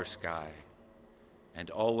 Our sky, and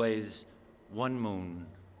always one moon,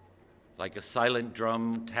 like a silent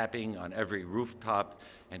drum tapping on every rooftop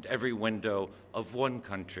and every window of one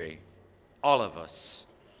country. All of us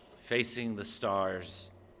facing the stars.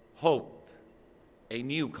 Hope, a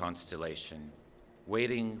new constellation,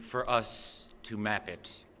 waiting for us to map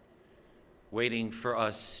it, waiting for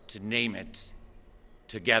us to name it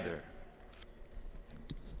together.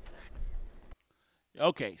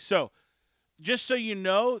 Okay, so just so you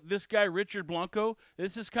know, this guy, Richard Blanco,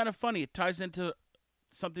 this is kind of funny. It ties into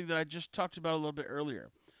something that I just talked about a little bit earlier.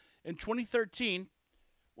 In 2013,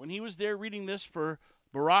 when he was there reading this for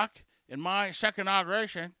Barack and my second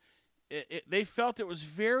inauguration, they felt it was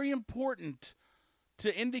very important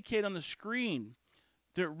to indicate on the screen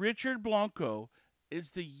that Richard Blanco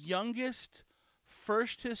is the youngest,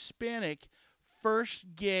 first Hispanic,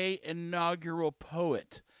 first gay inaugural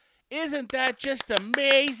poet. Isn't that just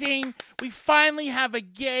amazing? We finally have a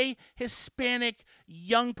gay, Hispanic,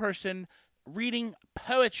 young person reading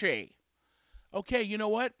poetry. Okay, you know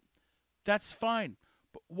what? That's fine.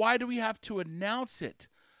 But why do we have to announce it?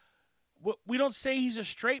 We don't say he's a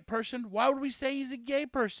straight person. Why would we say he's a gay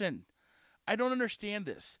person? I don't understand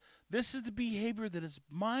this. This is the behavior that is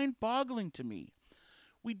mind-boggling to me.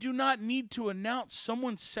 We do not need to announce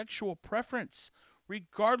someone's sexual preference,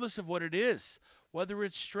 regardless of what it is, whether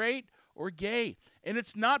it's straight or gay. And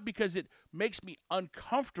it's not because it makes me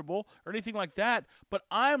uncomfortable or anything like that, but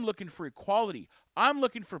I'm looking for equality. I'm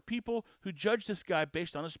looking for people who judge this guy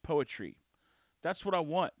based on his poetry. That's what I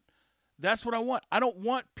want. That's what I want. I don't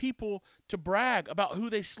want people to brag about who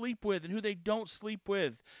they sleep with and who they don't sleep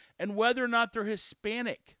with and whether or not they're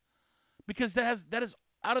Hispanic, because that is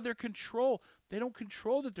out of their control. They don't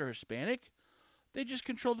control that they're Hispanic. They just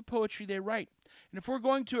control the poetry they write. And if we're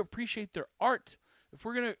going to appreciate their art, if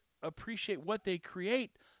we're going to appreciate what they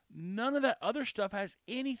create, none of that other stuff has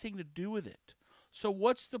anything to do with it. So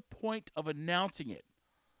what's the point of announcing it?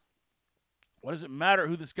 What does it matter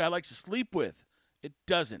who this guy likes to sleep with? It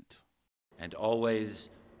doesn't. And always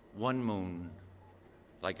one moon,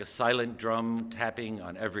 like a silent drum tapping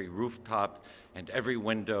on every rooftop and every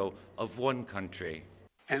window of one country.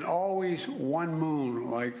 And always one moon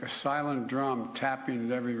like a silent drum tapping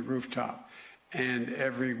at every rooftop and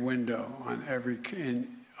every window on every country.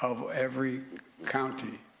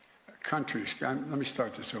 Let me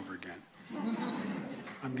start this over again.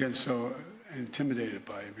 I'm getting so intimidated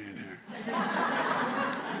by you being here.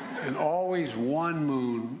 And always one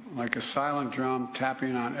moon like a silent drum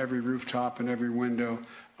tapping on every rooftop and every window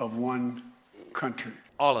of one country.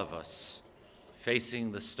 All of us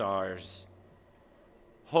facing the stars.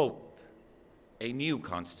 Hope, a new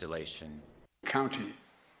constellation. County.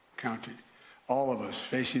 All of us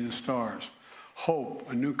facing the stars. Hope,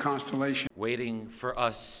 a new constellation. Waiting for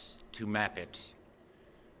us to map it.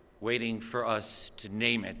 Waiting for us to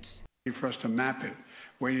name it. Waiting for us to map it.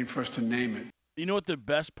 Waiting for us to name it. You know what the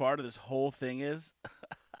best part of this whole thing is?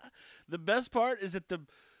 The best part is that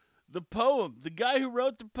the poem, the guy who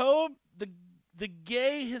wrote the poem, the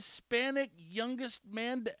gay Hispanic youngest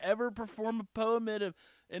man to ever perform a poem at an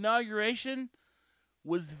inauguration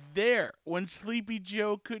was there when Sleepy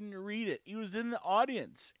Joe couldn't read it. He was in the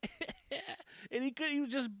audience. And he was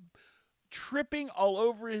just tripping all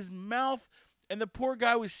over his mouth, and the poor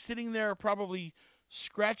guy was sitting there probably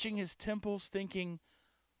scratching his temples thinking,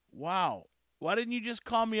 "Wow, why didn't you just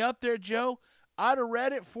call me up there, Joe? I'd have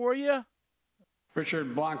read it for you."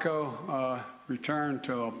 Richard Blanco returned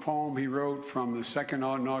to a poem he wrote from the second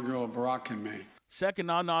inaugural of Barack and me. Second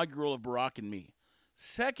inaugural of Barack and me.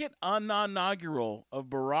 Second inaugural of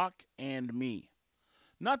Barack and me.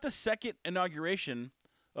 Not the second inauguration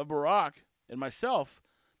of Barack and myself,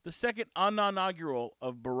 the second inaugural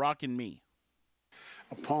of Barack and me.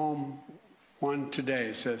 A poem, one today,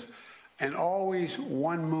 it says, and always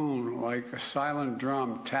one moon like a silent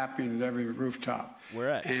drum tapping at every rooftop. Where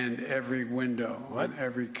at? And every window What? on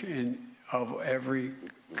every of every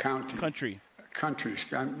county. Countries.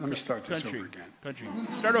 Let me start this Country. over again. Country.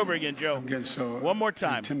 Start over again, Joe. I'm getting so One more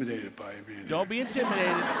time. intimidated by it being Don't here. be intimidated.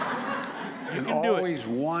 You And can do it. always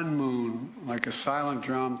one moon like a silent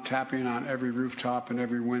drum tapping on every rooftop and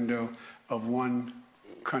every window of one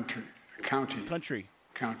county. Country.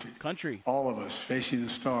 All of us facing the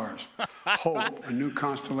stars. Hope, a new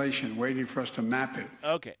constellation waiting for us to map it.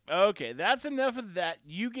 Okay. That's enough of that.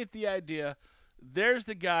 You get the idea. There's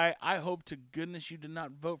the guy. I hope to goodness you did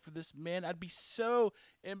not vote for this man. I'd be so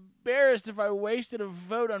embarrassed if I wasted a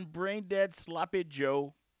vote on brain dead sloppy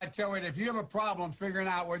Joe. I tell you, if you have a problem figuring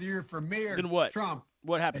out whether you're for me or Then what? Trump,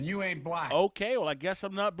 What happened? then you ain't black. Okay, well, I guess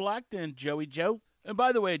I'm not black then, Joey Joe. And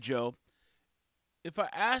by the way, Joe, if I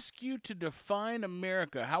ask you to define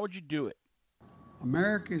America, how would you do it?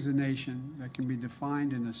 America is a nation that can be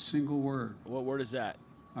defined in a single word. What word is that?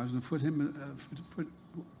 I was going to put him.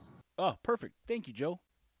 Oh, perfect. Thank you, Joe.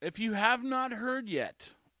 If you have not heard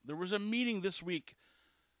yet, there was a meeting this week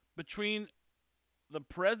between the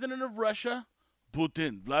president of Russia,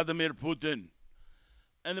 Vladimir Putin,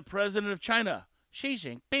 and the president of China, Xi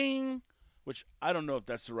Jinping, which I don't know if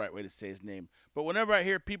that's the right way to say his name. But whenever I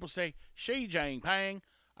hear people say Xi Jinping,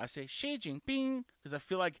 I say Xi Jinping because I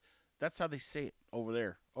feel like that's how they say it over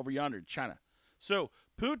there, over yonder in China. So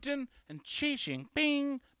Putin and Xi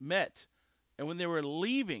Jinping met, and when they were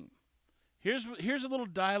leaving, here's a little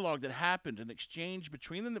dialogue that happened, an exchange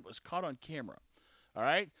between them that was caught on camera. All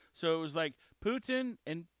right? So it was like Putin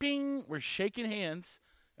and Ping were shaking hands,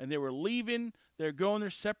 and they were leaving. They're going their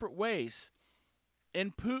separate ways.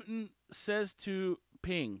 And Putin says to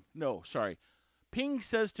Ping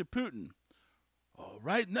says to Putin, "Oh,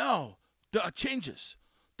 right now, there are changes,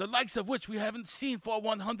 the likes of which we haven't seen for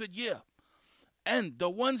 100 years. And the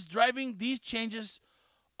ones driving these changes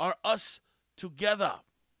are us together,"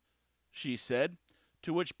 she said,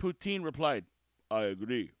 to which Putin replied, "I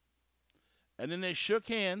agree." And then they shook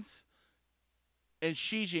hands, and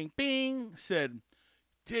Xi Jinping said,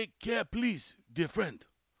 "Take care, please, dear friend."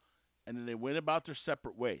 And then they went about their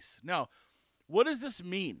separate ways. Now, what does this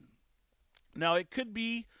mean? Now, it could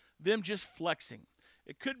be them just flexing.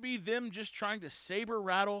 It could be them just trying to saber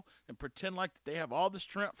rattle and pretend like they have all the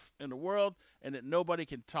strength in the world and that nobody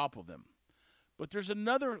can topple them. But there's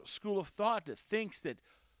another school of thought that thinks that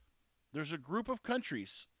there's a group of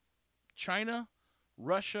countries, China,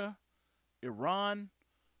 Russia, Iran,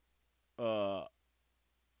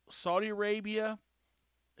 Saudi Arabia,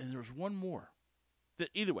 and there's one more. That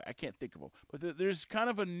either way, I can't think of them. But there's kind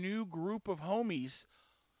of a new group of homies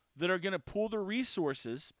that are going to pool their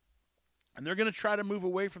resources, and they're going to try to move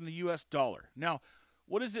away from the U.S. dollar. Now,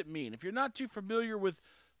 what does it mean? If you're not too familiar with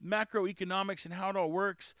macroeconomics and how it all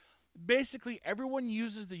works, basically everyone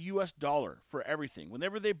uses the U.S. dollar for everything.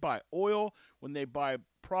 Whenever they buy oil, when they buy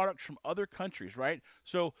products from other countries, right?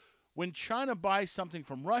 So when China buys something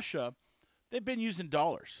from Russia, they've been using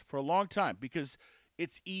dollars for a long time because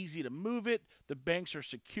it's easy to move it. The banks are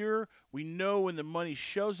secure. We know when the money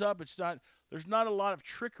shows up, there's not a lot of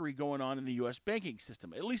trickery going on in the U.S. banking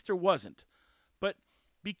system. At least there wasn't. But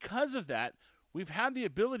because of that, we've had the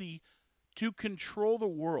ability to control the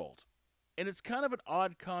world. And it's kind of an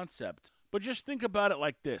odd concept. But just think about it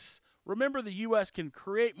like this. Remember, the U.S. can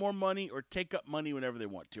create more money or take up money whenever they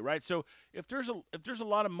want to, right? So if there's a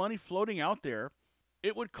lot of money floating out there,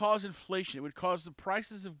 it would cause inflation. It would cause the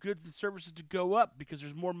prices of goods and services to go up because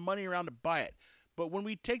there's more money around to buy it. But when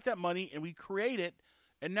we take that money and we create it,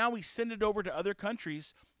 and now we send it over to other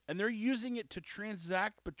countries, and they're using it to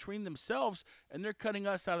transact between themselves, and they're cutting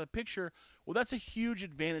us out of the picture, well, that's a huge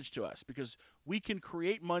advantage to us because we can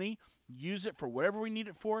create money, use it for whatever we need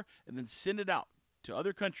it for, and then send it out. to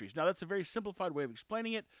other countries. Now, that's a very simplified way of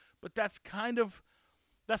explaining it, but that's kind of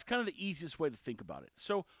the easiest way to think about it.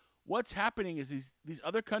 So what's happening is these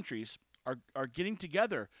other countries are getting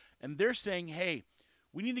together, and they're saying, hey,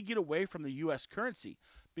 we need to get away from the U.S. currency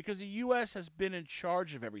because the U.S. has been in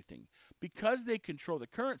charge of everything. Because they control the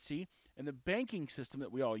currency and the banking system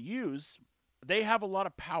that we all use, they have a lot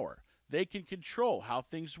of power. They can control how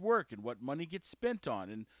things work and what money gets spent on.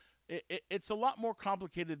 And it's a lot more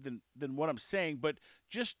complicated than what I'm saying, but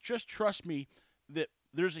just trust me that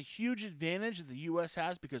there's a huge advantage that the U.S.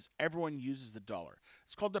 has because everyone uses the dollar.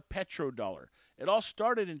 It's called the petrodollar. It all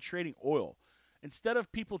started in trading oil. Instead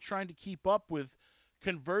of people trying to keep up with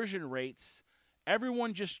conversion rates,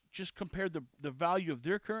 everyone just compared the value of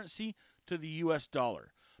their currency to the U.S.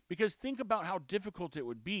 dollar. Because think about how difficult it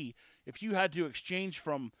would be if you had to exchange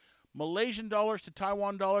from Malaysian dollars to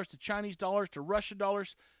Taiwan dollars to Chinese dollars to Russian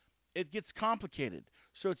dollars. It gets complicated.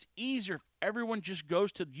 So it's easier if everyone just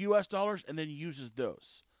goes to U.S. dollars and then uses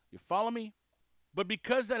those. You follow me? But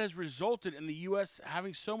because that has resulted in the U.S.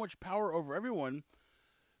 having so much power over everyone,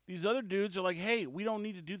 these other dudes are like, hey, we don't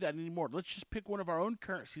need to do that anymore. Let's just pick one of our own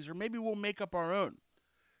currencies, or maybe we'll make up our own.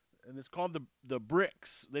 And it's called the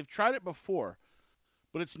BRICS. They've tried it before,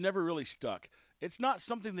 but it's never really stuck. It's not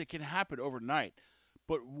something that can happen overnight.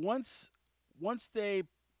 But once they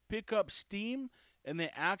pick up steam and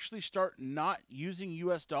they actually start not using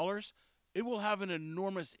U.S. dollars, it will have an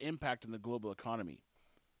enormous impact on the global economy.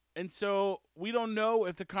 And so we don't know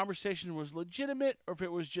if the conversation was legitimate or if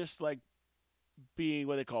it was just like being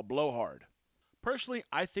what they call blowhard. Personally,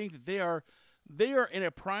 I think that they are in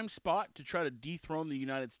a prime spot to try to dethrone the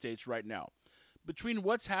United States right now. Between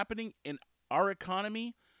what's happening in our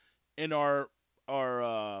economy, in our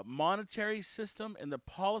monetary system, and the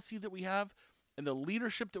policy that we have, and the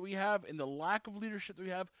leadership that we have, and the lack of leadership that we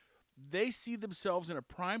have, they see themselves in a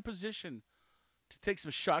prime position to take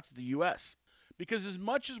some shots at the U.S. Because as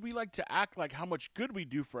much as we like to act like how much good we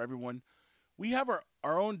do for everyone, we have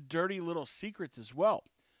our own dirty little secrets as well.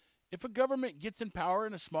 If a government gets in power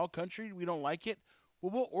in a small country, we don't like it,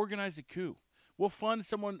 well, we'll organize a coup. We'll fund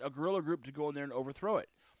a guerrilla group to go in there and overthrow it.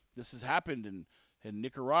 This has happened in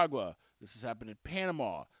Nicaragua. This has happened in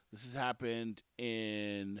Panama. This has happened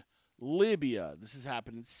in Libya. This has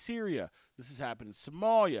happened in Syria. This has happened in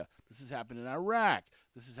Somalia. This has happened in Iraq.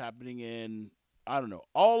 This is happening in,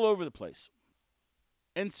 all over the place.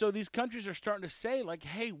 And so these countries are starting to say, like,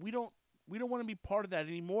 hey, we don't want to be part of that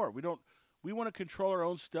anymore. We want to control our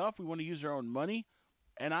own stuff. We want to use our own money.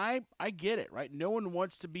 And I get it, right? No one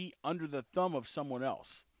wants to be under the thumb of someone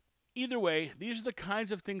else. Either way, these are the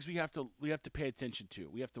kinds of things we have to pay attention to.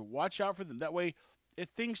 We have to watch out for them. That way, if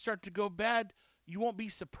things start to go bad, you won't be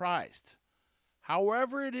surprised.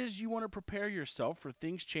 However it is you want to prepare yourself for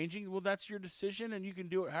things changing, well, that's your decision, and you can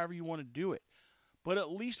do it however you want to do it. But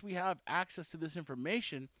at least we have access to this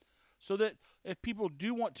information so that if people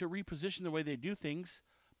do want to reposition the way they do things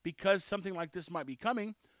because something like this might be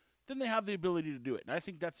coming, then they have the ability to do it. And I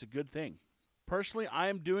think that's a good thing. Personally, I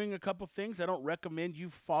am doing a couple things. I don't recommend you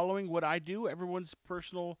following what I do. Everyone's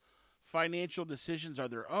personal financial decisions are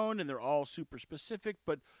their own, and they're all super specific.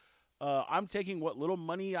 But I'm taking what little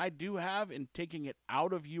money I do have and taking it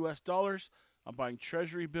out of U.S. dollars. I'm buying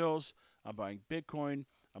treasury bills. I'm buying Bitcoin.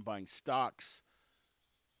 I'm buying stocks.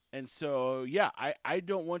 And so, yeah, I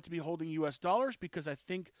don't want to be holding U.S. dollars because I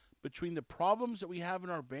think between the problems that we have in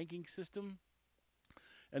our banking system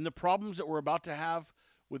and the problems that we're about to have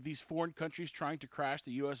with these foreign countries trying to crash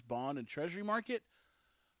the U.S. bond and treasury market,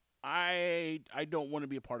 I don't want to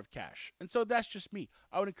be a part of cash. And so that's just me.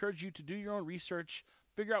 I would encourage you to do your own research,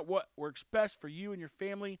 figure out what works best for you and your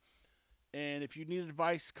family, and if you need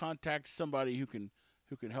advice, contact somebody who can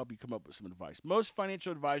help you come up with some advice. Most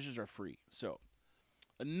financial advisors are free. So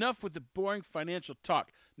enough with the boring financial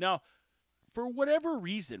talk. Now, for whatever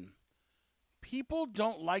reason, people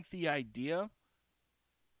don't like the idea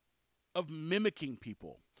of mimicking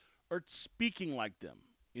people or speaking like them.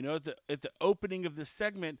 You know, at the opening of this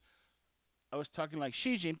segment, I was talking like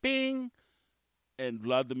Xi Jinping and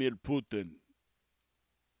Vladimir Putin.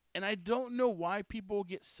 And I don't know why people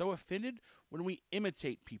get so offended when we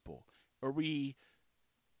imitate people or we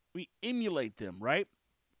emulate them, right?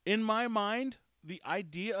 In my mind, the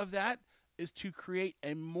idea of that is to create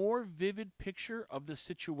a more vivid picture of the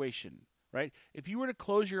situation, right? If you were to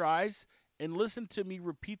close your eyes and listen to me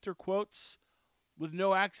repeat their quotes with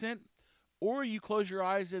no accent, or you close your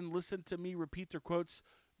eyes and listen to me repeat their quotes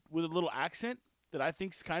with a little accent that I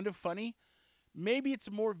think is kind of funny, maybe it's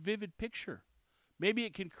a more vivid picture. Maybe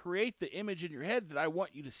it can create the image in your head that I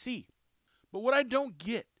want you to see. But what I don't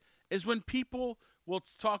get is when people will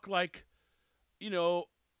talk like,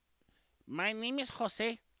 my name is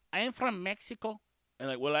Jose. I am from Mexico. And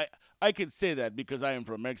like, well, I can say that because I am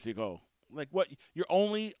from Mexico. Like, what? You're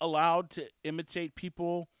only allowed to imitate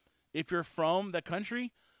people if you're from the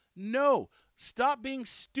country? No. Stop being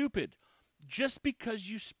stupid. Just because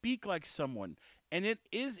you speak like someone and it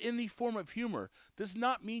is in the form of humor does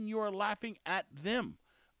not mean you are laughing at them.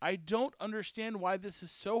 I don't understand why this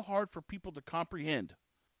is so hard for people to comprehend.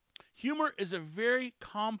 Humor is a very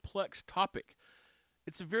complex topic.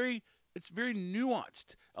 It's very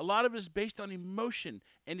nuanced. A lot of it is based on emotion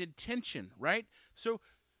and intention, right? So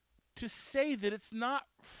to say that it's not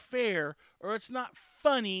fair or it's not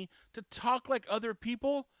funny to talk like other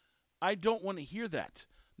people, I don't want to hear that.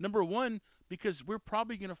 Number one, because we're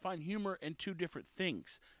probably going to find humor in two different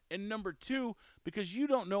things. And number two, because you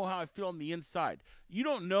don't know how I feel on the inside. You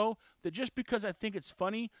don't know that just because I think it's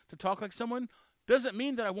funny to talk like someone doesn't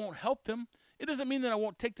mean that I won't help them. It doesn't mean that I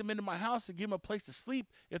won't take them into my house and give them a place to sleep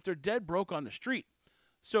if they're dead broke on the street.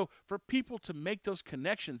 So for people to make those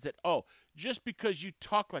connections that, oh, just because you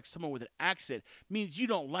talk like someone with an accent means you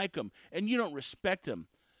don't like them and you don't respect them.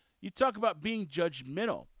 You talk about being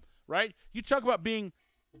judgmental, right? You talk about being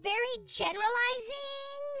very generalizing.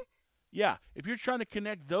 Yeah, if you're trying to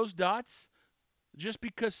connect those dots, just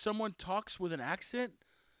because someone talks with an accent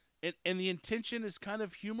and the intention is kind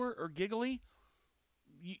of humor or giggly,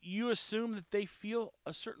 you assume that they feel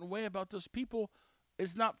a certain way about those people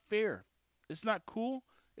is not fair. It's not cool.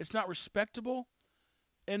 It's not respectable.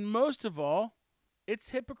 And most of all,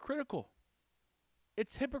 it's hypocritical.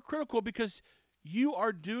 It's hypocritical because you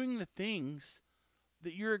are doing the things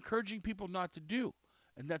that you're encouraging people not to do,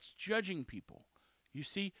 and that's judging people. You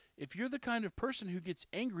see, if you're the kind of person who gets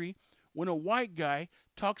angry when a white guy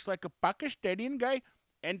talks like a Pakistani guy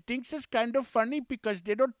and thinks it's kind of funny because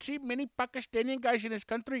they don't see many Pakistani guys in this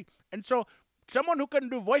country, and so someone who can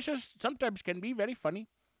do voices sometimes can be very funny.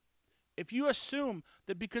 If you assume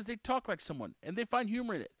that because they talk like someone and they find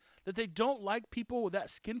humor in it, that they don't like people with that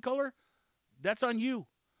skin color, that's on you.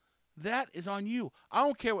 That is on you. I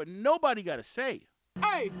don't care what nobody got to say.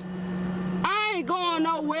 Hey, I ain't going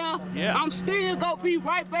nowhere. Yeah. I'm still gonna be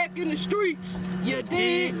right back in the streets. You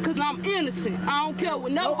dig? Cause I'm innocent. I don't care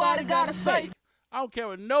what nobody gotta say. I don't care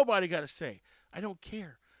what nobody got to say. I don't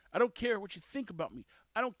care. I don't care what you think about me.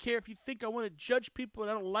 I don't care if you think I want to judge people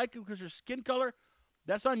and I don't like them because of their skin color.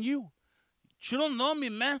 That's on you. You don't know me,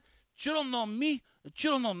 man. You don't know me. You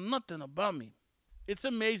don't know nothing about me. It's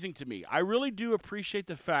amazing to me. I really do appreciate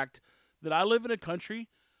the fact that I live in a country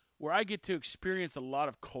where I get to experience a lot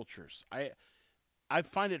of cultures. I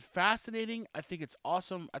find it fascinating. I think it's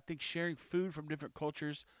awesome. I think sharing food from different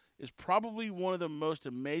cultures is probably one of the most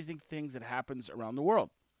amazing things that happens around the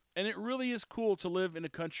world. And it really is cool to live in a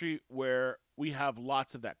country where we have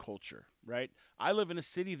lots of that culture, right? I live in a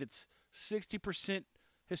city that's 60%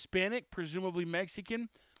 Hispanic, presumably Mexican.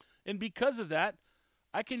 And because of that,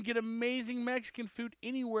 I can get amazing Mexican food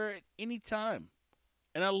anywhere at any time.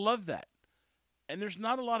 And I love that. And there's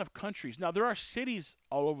not a lot of countries. Now, there are cities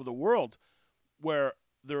all over the world where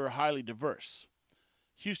they're highly diverse.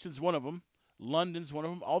 Houston's one of them. London's one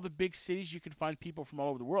of them. All the big cities, you can find people from all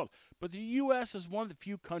over the world. But the U.S. is one of the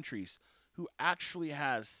few countries who actually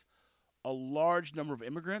has a large number of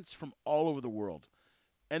immigrants from all over the world.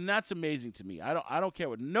 And that's amazing to me. I don't care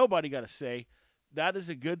what nobody got to say. That is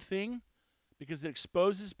a good thing because it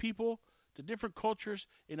exposes people to different cultures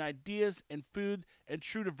and ideas and food and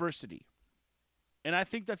true diversity. And I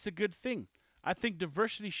think that's a good thing. I think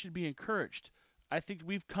diversity should be encouraged. I think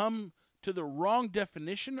we've come to the wrong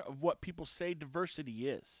definition of what people say diversity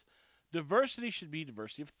is. Diversity should be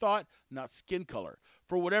diversity of thought, not skin color.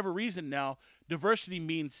 For whatever reason now, diversity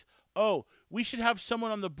means, oh, we should have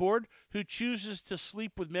someone on the board who chooses to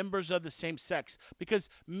sleep with members of the same sex because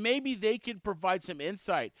maybe they can provide some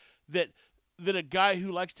insight that a guy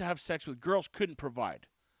who likes to have sex with girls couldn't provide.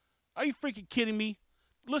 Are you freaking kidding me?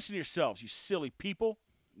 Listen to yourselves, you silly people.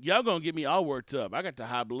 Y'all gonna get me all worked up. I got the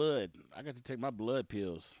high blood. I got to take my blood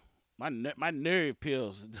pills. My nerve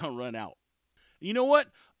pills don't run out. You know what?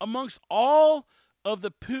 Amongst all of the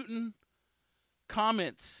Putin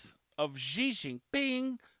comments of Xi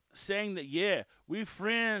Jinping saying that, yeah, we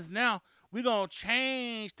friends now, we're going to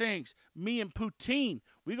change things. Me and Poutine,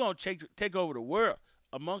 we're going to take over the world.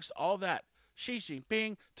 Amongst all that, Xi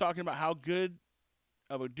Jinping talking about how good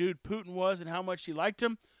of a dude Putin was and how much he liked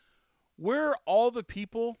him. Where are all the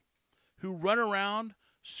people who run around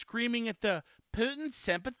screaming at the Putin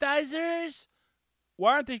sympathizers?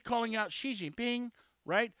 Why aren't they calling out Xi Jinping,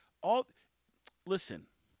 right? Listen,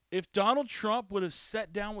 if Donald Trump would have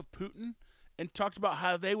sat down with Putin and talked about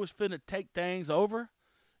how they was finna take things over,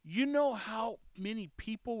 you know how many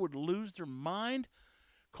people would lose their mind?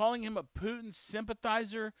 calling him a Putin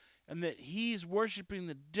sympathizer and that he's worshiping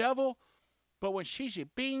the devil. But when Xi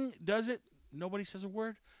Jinping does it, nobody says a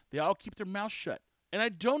word. They all keep their mouths shut. And I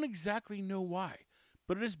don't exactly know why,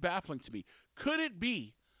 but it is baffling to me. Could it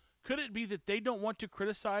be that they don't want to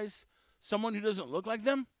criticize someone who doesn't look like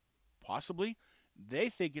them? Possibly. They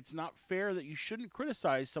think it's not fair that you shouldn't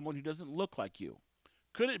criticize someone who doesn't look like you.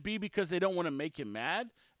 Could it be because they don't want to make you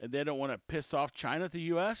mad and they don't want to piss off China at the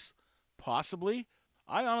U.S.? Possibly.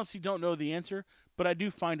 I honestly don't know the answer, but I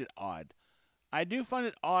do find it odd. I do find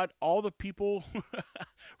it odd all the people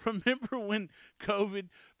remember when COVID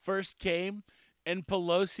first came and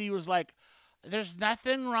Pelosi was like, there's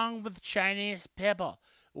nothing wrong with Chinese people.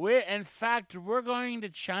 In fact, we're going to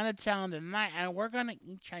Chinatown tonight and we're going to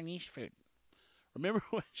eat Chinese food. Remember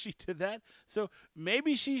when she did that? So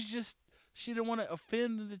maybe she didn't want to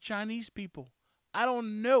offend the Chinese people. I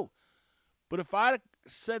don't know. But if I had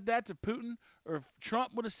said that to Putin, or if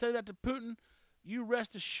Trump would have said that to Putin, you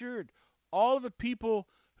rest assured, all of the people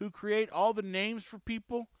who create all the names for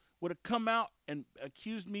people would have come out and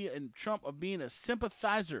accused me and Trump of being a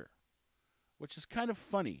sympathizer, which is kind of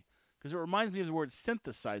funny because it reminds me of the word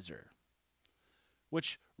synthesizer,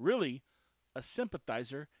 which really a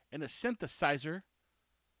sympathizer and a synthesizer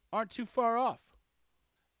aren't too far off.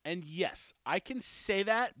 And yes, I can say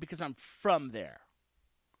that because I'm from there.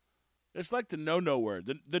 It's like the no-no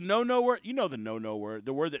word. The no-no word, you know the no-no word,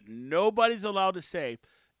 the word that nobody's allowed to say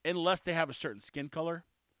unless they have a certain skin color.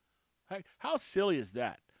 How silly is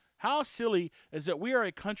that? How silly is that we are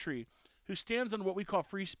a country who stands on what we call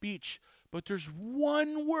free speech, but there's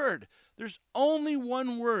one word, there's only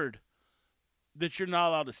one word that you're not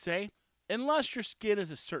allowed to say unless your skin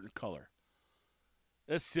is a certain color.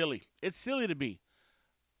 That's silly. It's silly to me.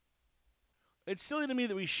 It's silly to me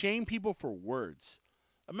that we shame people for words.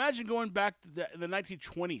 Imagine going back to the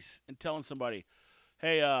 1920s and telling somebody,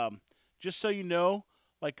 hey, just so you know,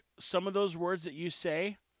 like some of those words that you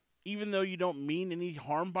say, even though you don't mean any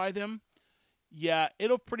harm by them, yeah,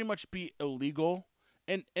 it'll pretty much be illegal.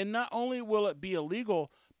 And not only will it be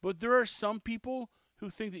illegal, but there are some people who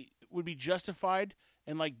think that it would be justified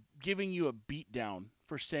in like giving you a beat down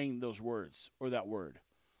for saying those words or that word.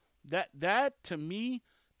 That to me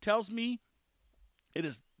tells me it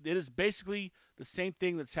is basically the same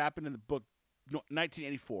thing that's happened in the book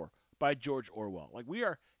 1984 by George Orwell. Like we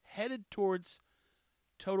are headed towards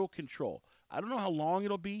total control. I don't know how long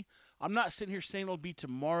it'll be. I'm not sitting here saying it'll be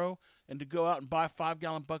tomorrow and to go out and buy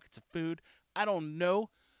 5-gallon buckets of food. I don't know.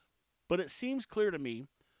 But it seems clear to me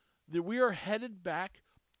that we are headed back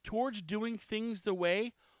towards doing things the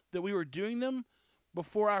way that we were doing them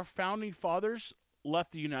before our founding fathers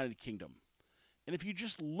left the United Kingdom. And if you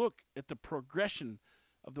just look at the progression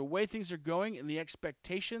of the way things are going and the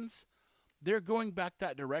expectations, they're going back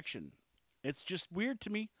that direction. It's just weird to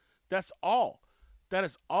me. That's all. That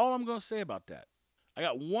is all I'm going to say about that. I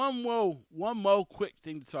got one more quick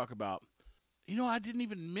thing to talk about. You know, I didn't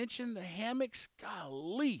even mention the hammocks.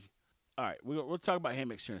 Golly. All right, we'll talk about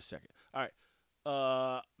hammocks here in a second. All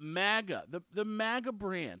right, MAGA, the MAGA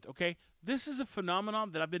brand, okay? This is a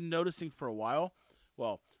phenomenon that I've been noticing for a while.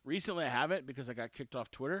 Well, recently I haven't because I got kicked off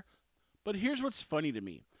Twitter. But here's what's funny to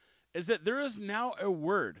me, is that there is now a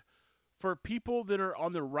word for people that are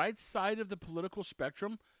on the right side of the political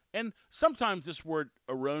spectrum. And sometimes this word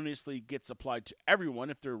erroneously gets applied to everyone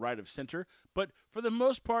if they're right of center. But for the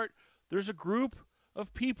most part, there's a group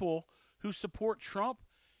of people who support Trump,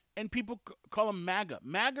 and people call them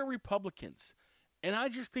MAGA Republicans. And I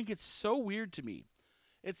just think it's so weird to me.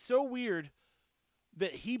 It's so weird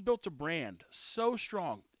that he built a brand so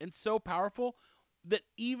strong and so powerful that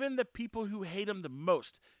even the people who hate him the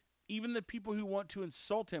most, even the people who want to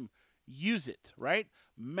insult him, use it, right?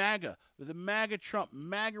 MAGA, the MAGA Trump,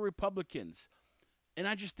 MAGA Republicans. And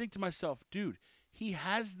I just think to myself, dude, he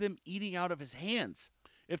has them eating out of his hands.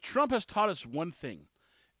 If Trump has taught us one thing,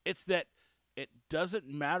 it's that it doesn't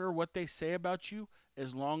matter what they say about you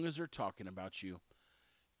as long as they're talking about you.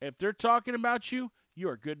 If they're talking about you, you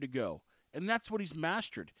are good to go. And that's what he's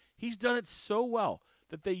mastered. He's done it so well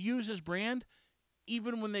that they use his brand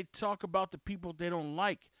even when they talk about the people they don't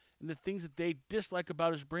like and the things that they dislike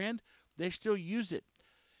about his brand, they still use it.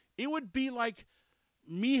 It would be like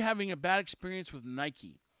me having a bad experience with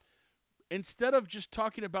Nike. Instead of just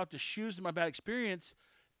talking about the shoes and my bad experience,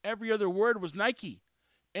 every other word was Nike.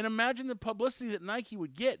 And imagine the publicity that Nike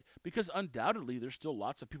would get, because undoubtedly there's still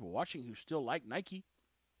lots of people watching who still like Nike.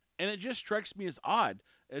 And it just strikes me as odd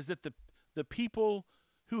is that the people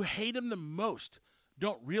who hate him the most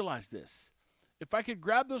don't realize this. If I could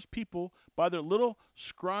grab those people by their little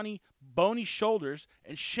scrawny, bony shoulders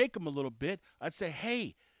and shake them a little bit, I'd say,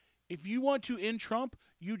 hey, if you want to end Trump,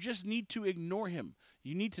 You just need to ignore him.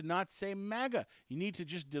 You need to not say MAGA. You need to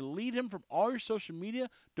just delete him from all your social media.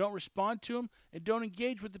 Don't respond to him, and don't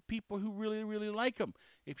engage with the people who really, really like him.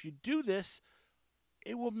 If you do this,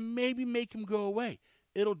 it will maybe make him go away.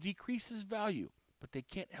 It'll decrease his value, but they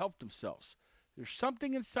can't help themselves. There's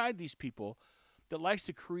something inside these people that likes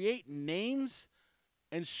to create names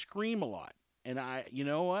and scream a lot. And you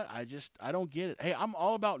know what? I don't get it. Hey, I'm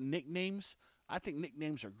all about nicknames. I think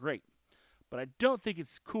nicknames are great. But I don't think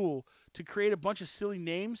it's cool to create a bunch of silly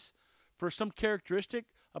names for some characteristic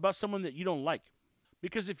about someone that you don't like.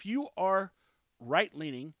 Because if you are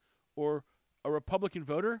right-leaning or a Republican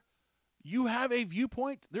voter, you have a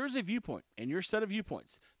viewpoint. There is a viewpoint in your set of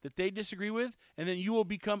viewpoints that they disagree with, and then you will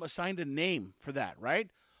become assigned a name for that,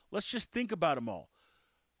 right? Let's just think about them all.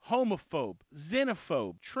 Homophobe,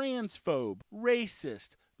 xenophobe, transphobe,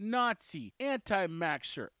 racist, Nazi,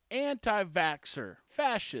 anti-maxer, anti-vaxxer,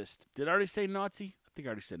 fascist. Did I already say Nazi? I think I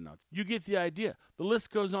already said Nazi. You get the idea. The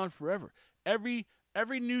list goes on forever. Every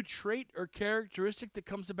new trait or characteristic that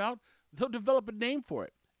comes about, they'll develop a name for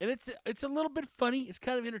it. And it's a little bit funny. It's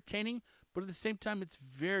kind of entertaining, but at the same time, it's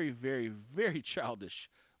very, very, very childish,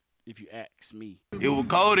 if you ask me. It was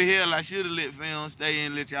cold as hell. I should have let film stay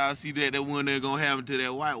and let y'all see that one they're going to happen to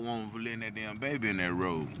that white woman for letting that damn baby in that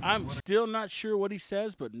road. I'm still not sure what he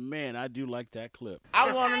says, but man, I do like that clip.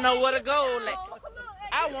 I want to know where to go.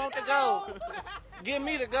 I want to go. Give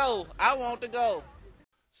me the go. I want to go.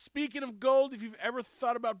 Speaking of gold, if you've ever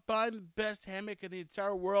thought about buying the best hammock in the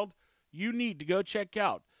entire world, you need to go check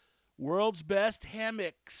out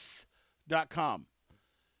worldsbesthammocks.com.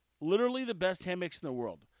 Literally the best hammocks in the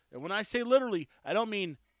world. And when I say literally, I don't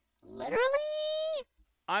mean literally.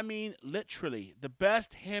 I mean literally the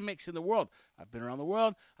best hammocks in the world. I've been around the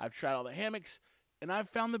world. I've tried all the hammocks, and I've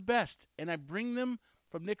found the best. And I bring them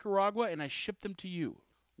from Nicaragua, and I ship them to you.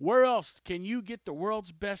 Where else can you get the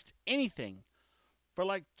world's best anything for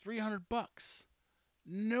like $300?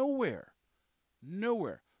 Nowhere.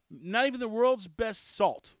 Nowhere. Not even the world's best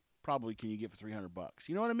salt probably can you get for $300.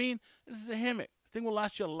 You know what I mean? This is a hammock. This thing will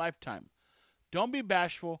last you a lifetime. Don't be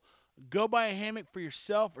bashful. Go buy a hammock for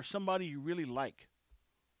yourself or somebody you really like.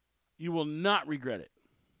 You will not regret it.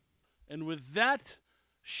 And with that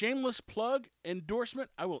shameless plug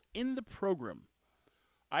endorsement, I will end the program.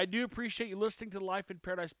 I do appreciate you listening to the Life in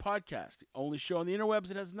Paradise podcast, the only show on the interwebs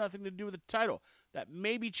that has nothing to do with the title. That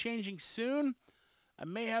may be changing soon. I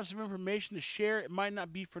may have some information to share. It might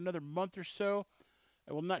not be for another month or so.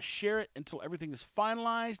 I will not share it until everything is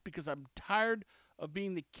finalized because I'm tired of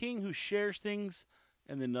being the king who shares things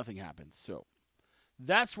and then nothing happens. So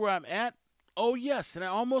that's where I'm at. Oh, yes, and I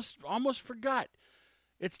almost forgot.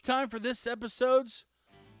 It's time for this episode's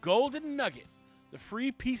Golden Nugget, the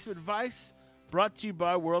free piece of advice brought to you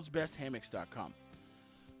by worldsbesthammocks.com.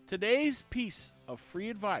 Today's piece of free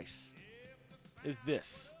advice is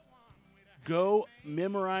this. Go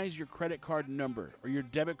memorize your credit card number or your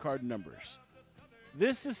debit card numbers.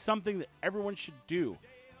 This is something that everyone should do.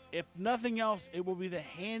 If nothing else, it will be the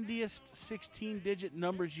handiest 16-digit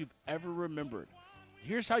numbers you've ever remembered.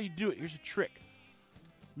 Here's how you do it. Here's a trick.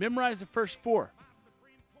 Memorize the first four.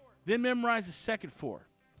 Then memorize the second four.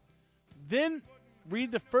 Then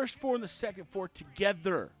read the first four and the second four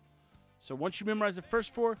together. So once you memorize the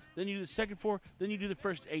first four, then you do the second four, then you do the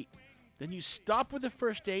first 8. Then you stop with the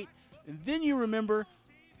first 8, and then you remember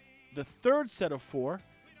the third set of 4,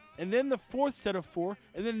 and then the fourth set of 4,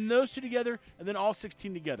 and then those two together, and then all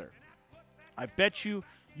 16 together. I bet you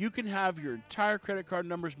can have your entire credit card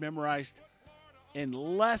numbers memorized in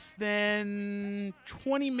less than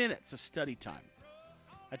 20 minutes of study time.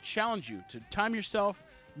 I challenge you to time yourself,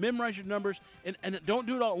 memorize your numbers, and don't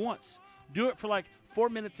do it all at once. Do it for like 4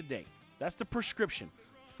 minutes a day. That's the prescription.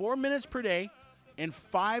 4 minutes per day in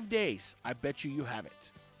 5 days. I bet you have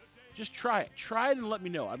it. Just try it. Try it and let me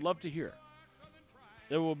know. I'd love to hear.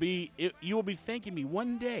 You will be thanking me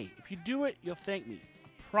one day. If you do it, you'll thank me. I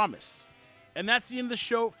promise. And that's the end of the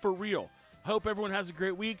show for real. Hope everyone has a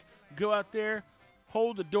great week. Go out there,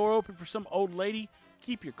 hold the door open for some old lady.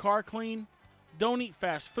 Keep your car clean. Don't eat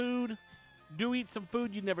fast food. Do eat some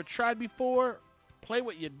food you never tried before. Play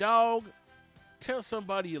with your dog. Tell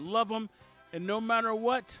somebody you love them. And no matter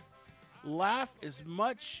what, laugh as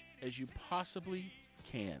much as you possibly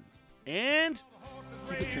can. And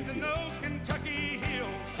keep it true.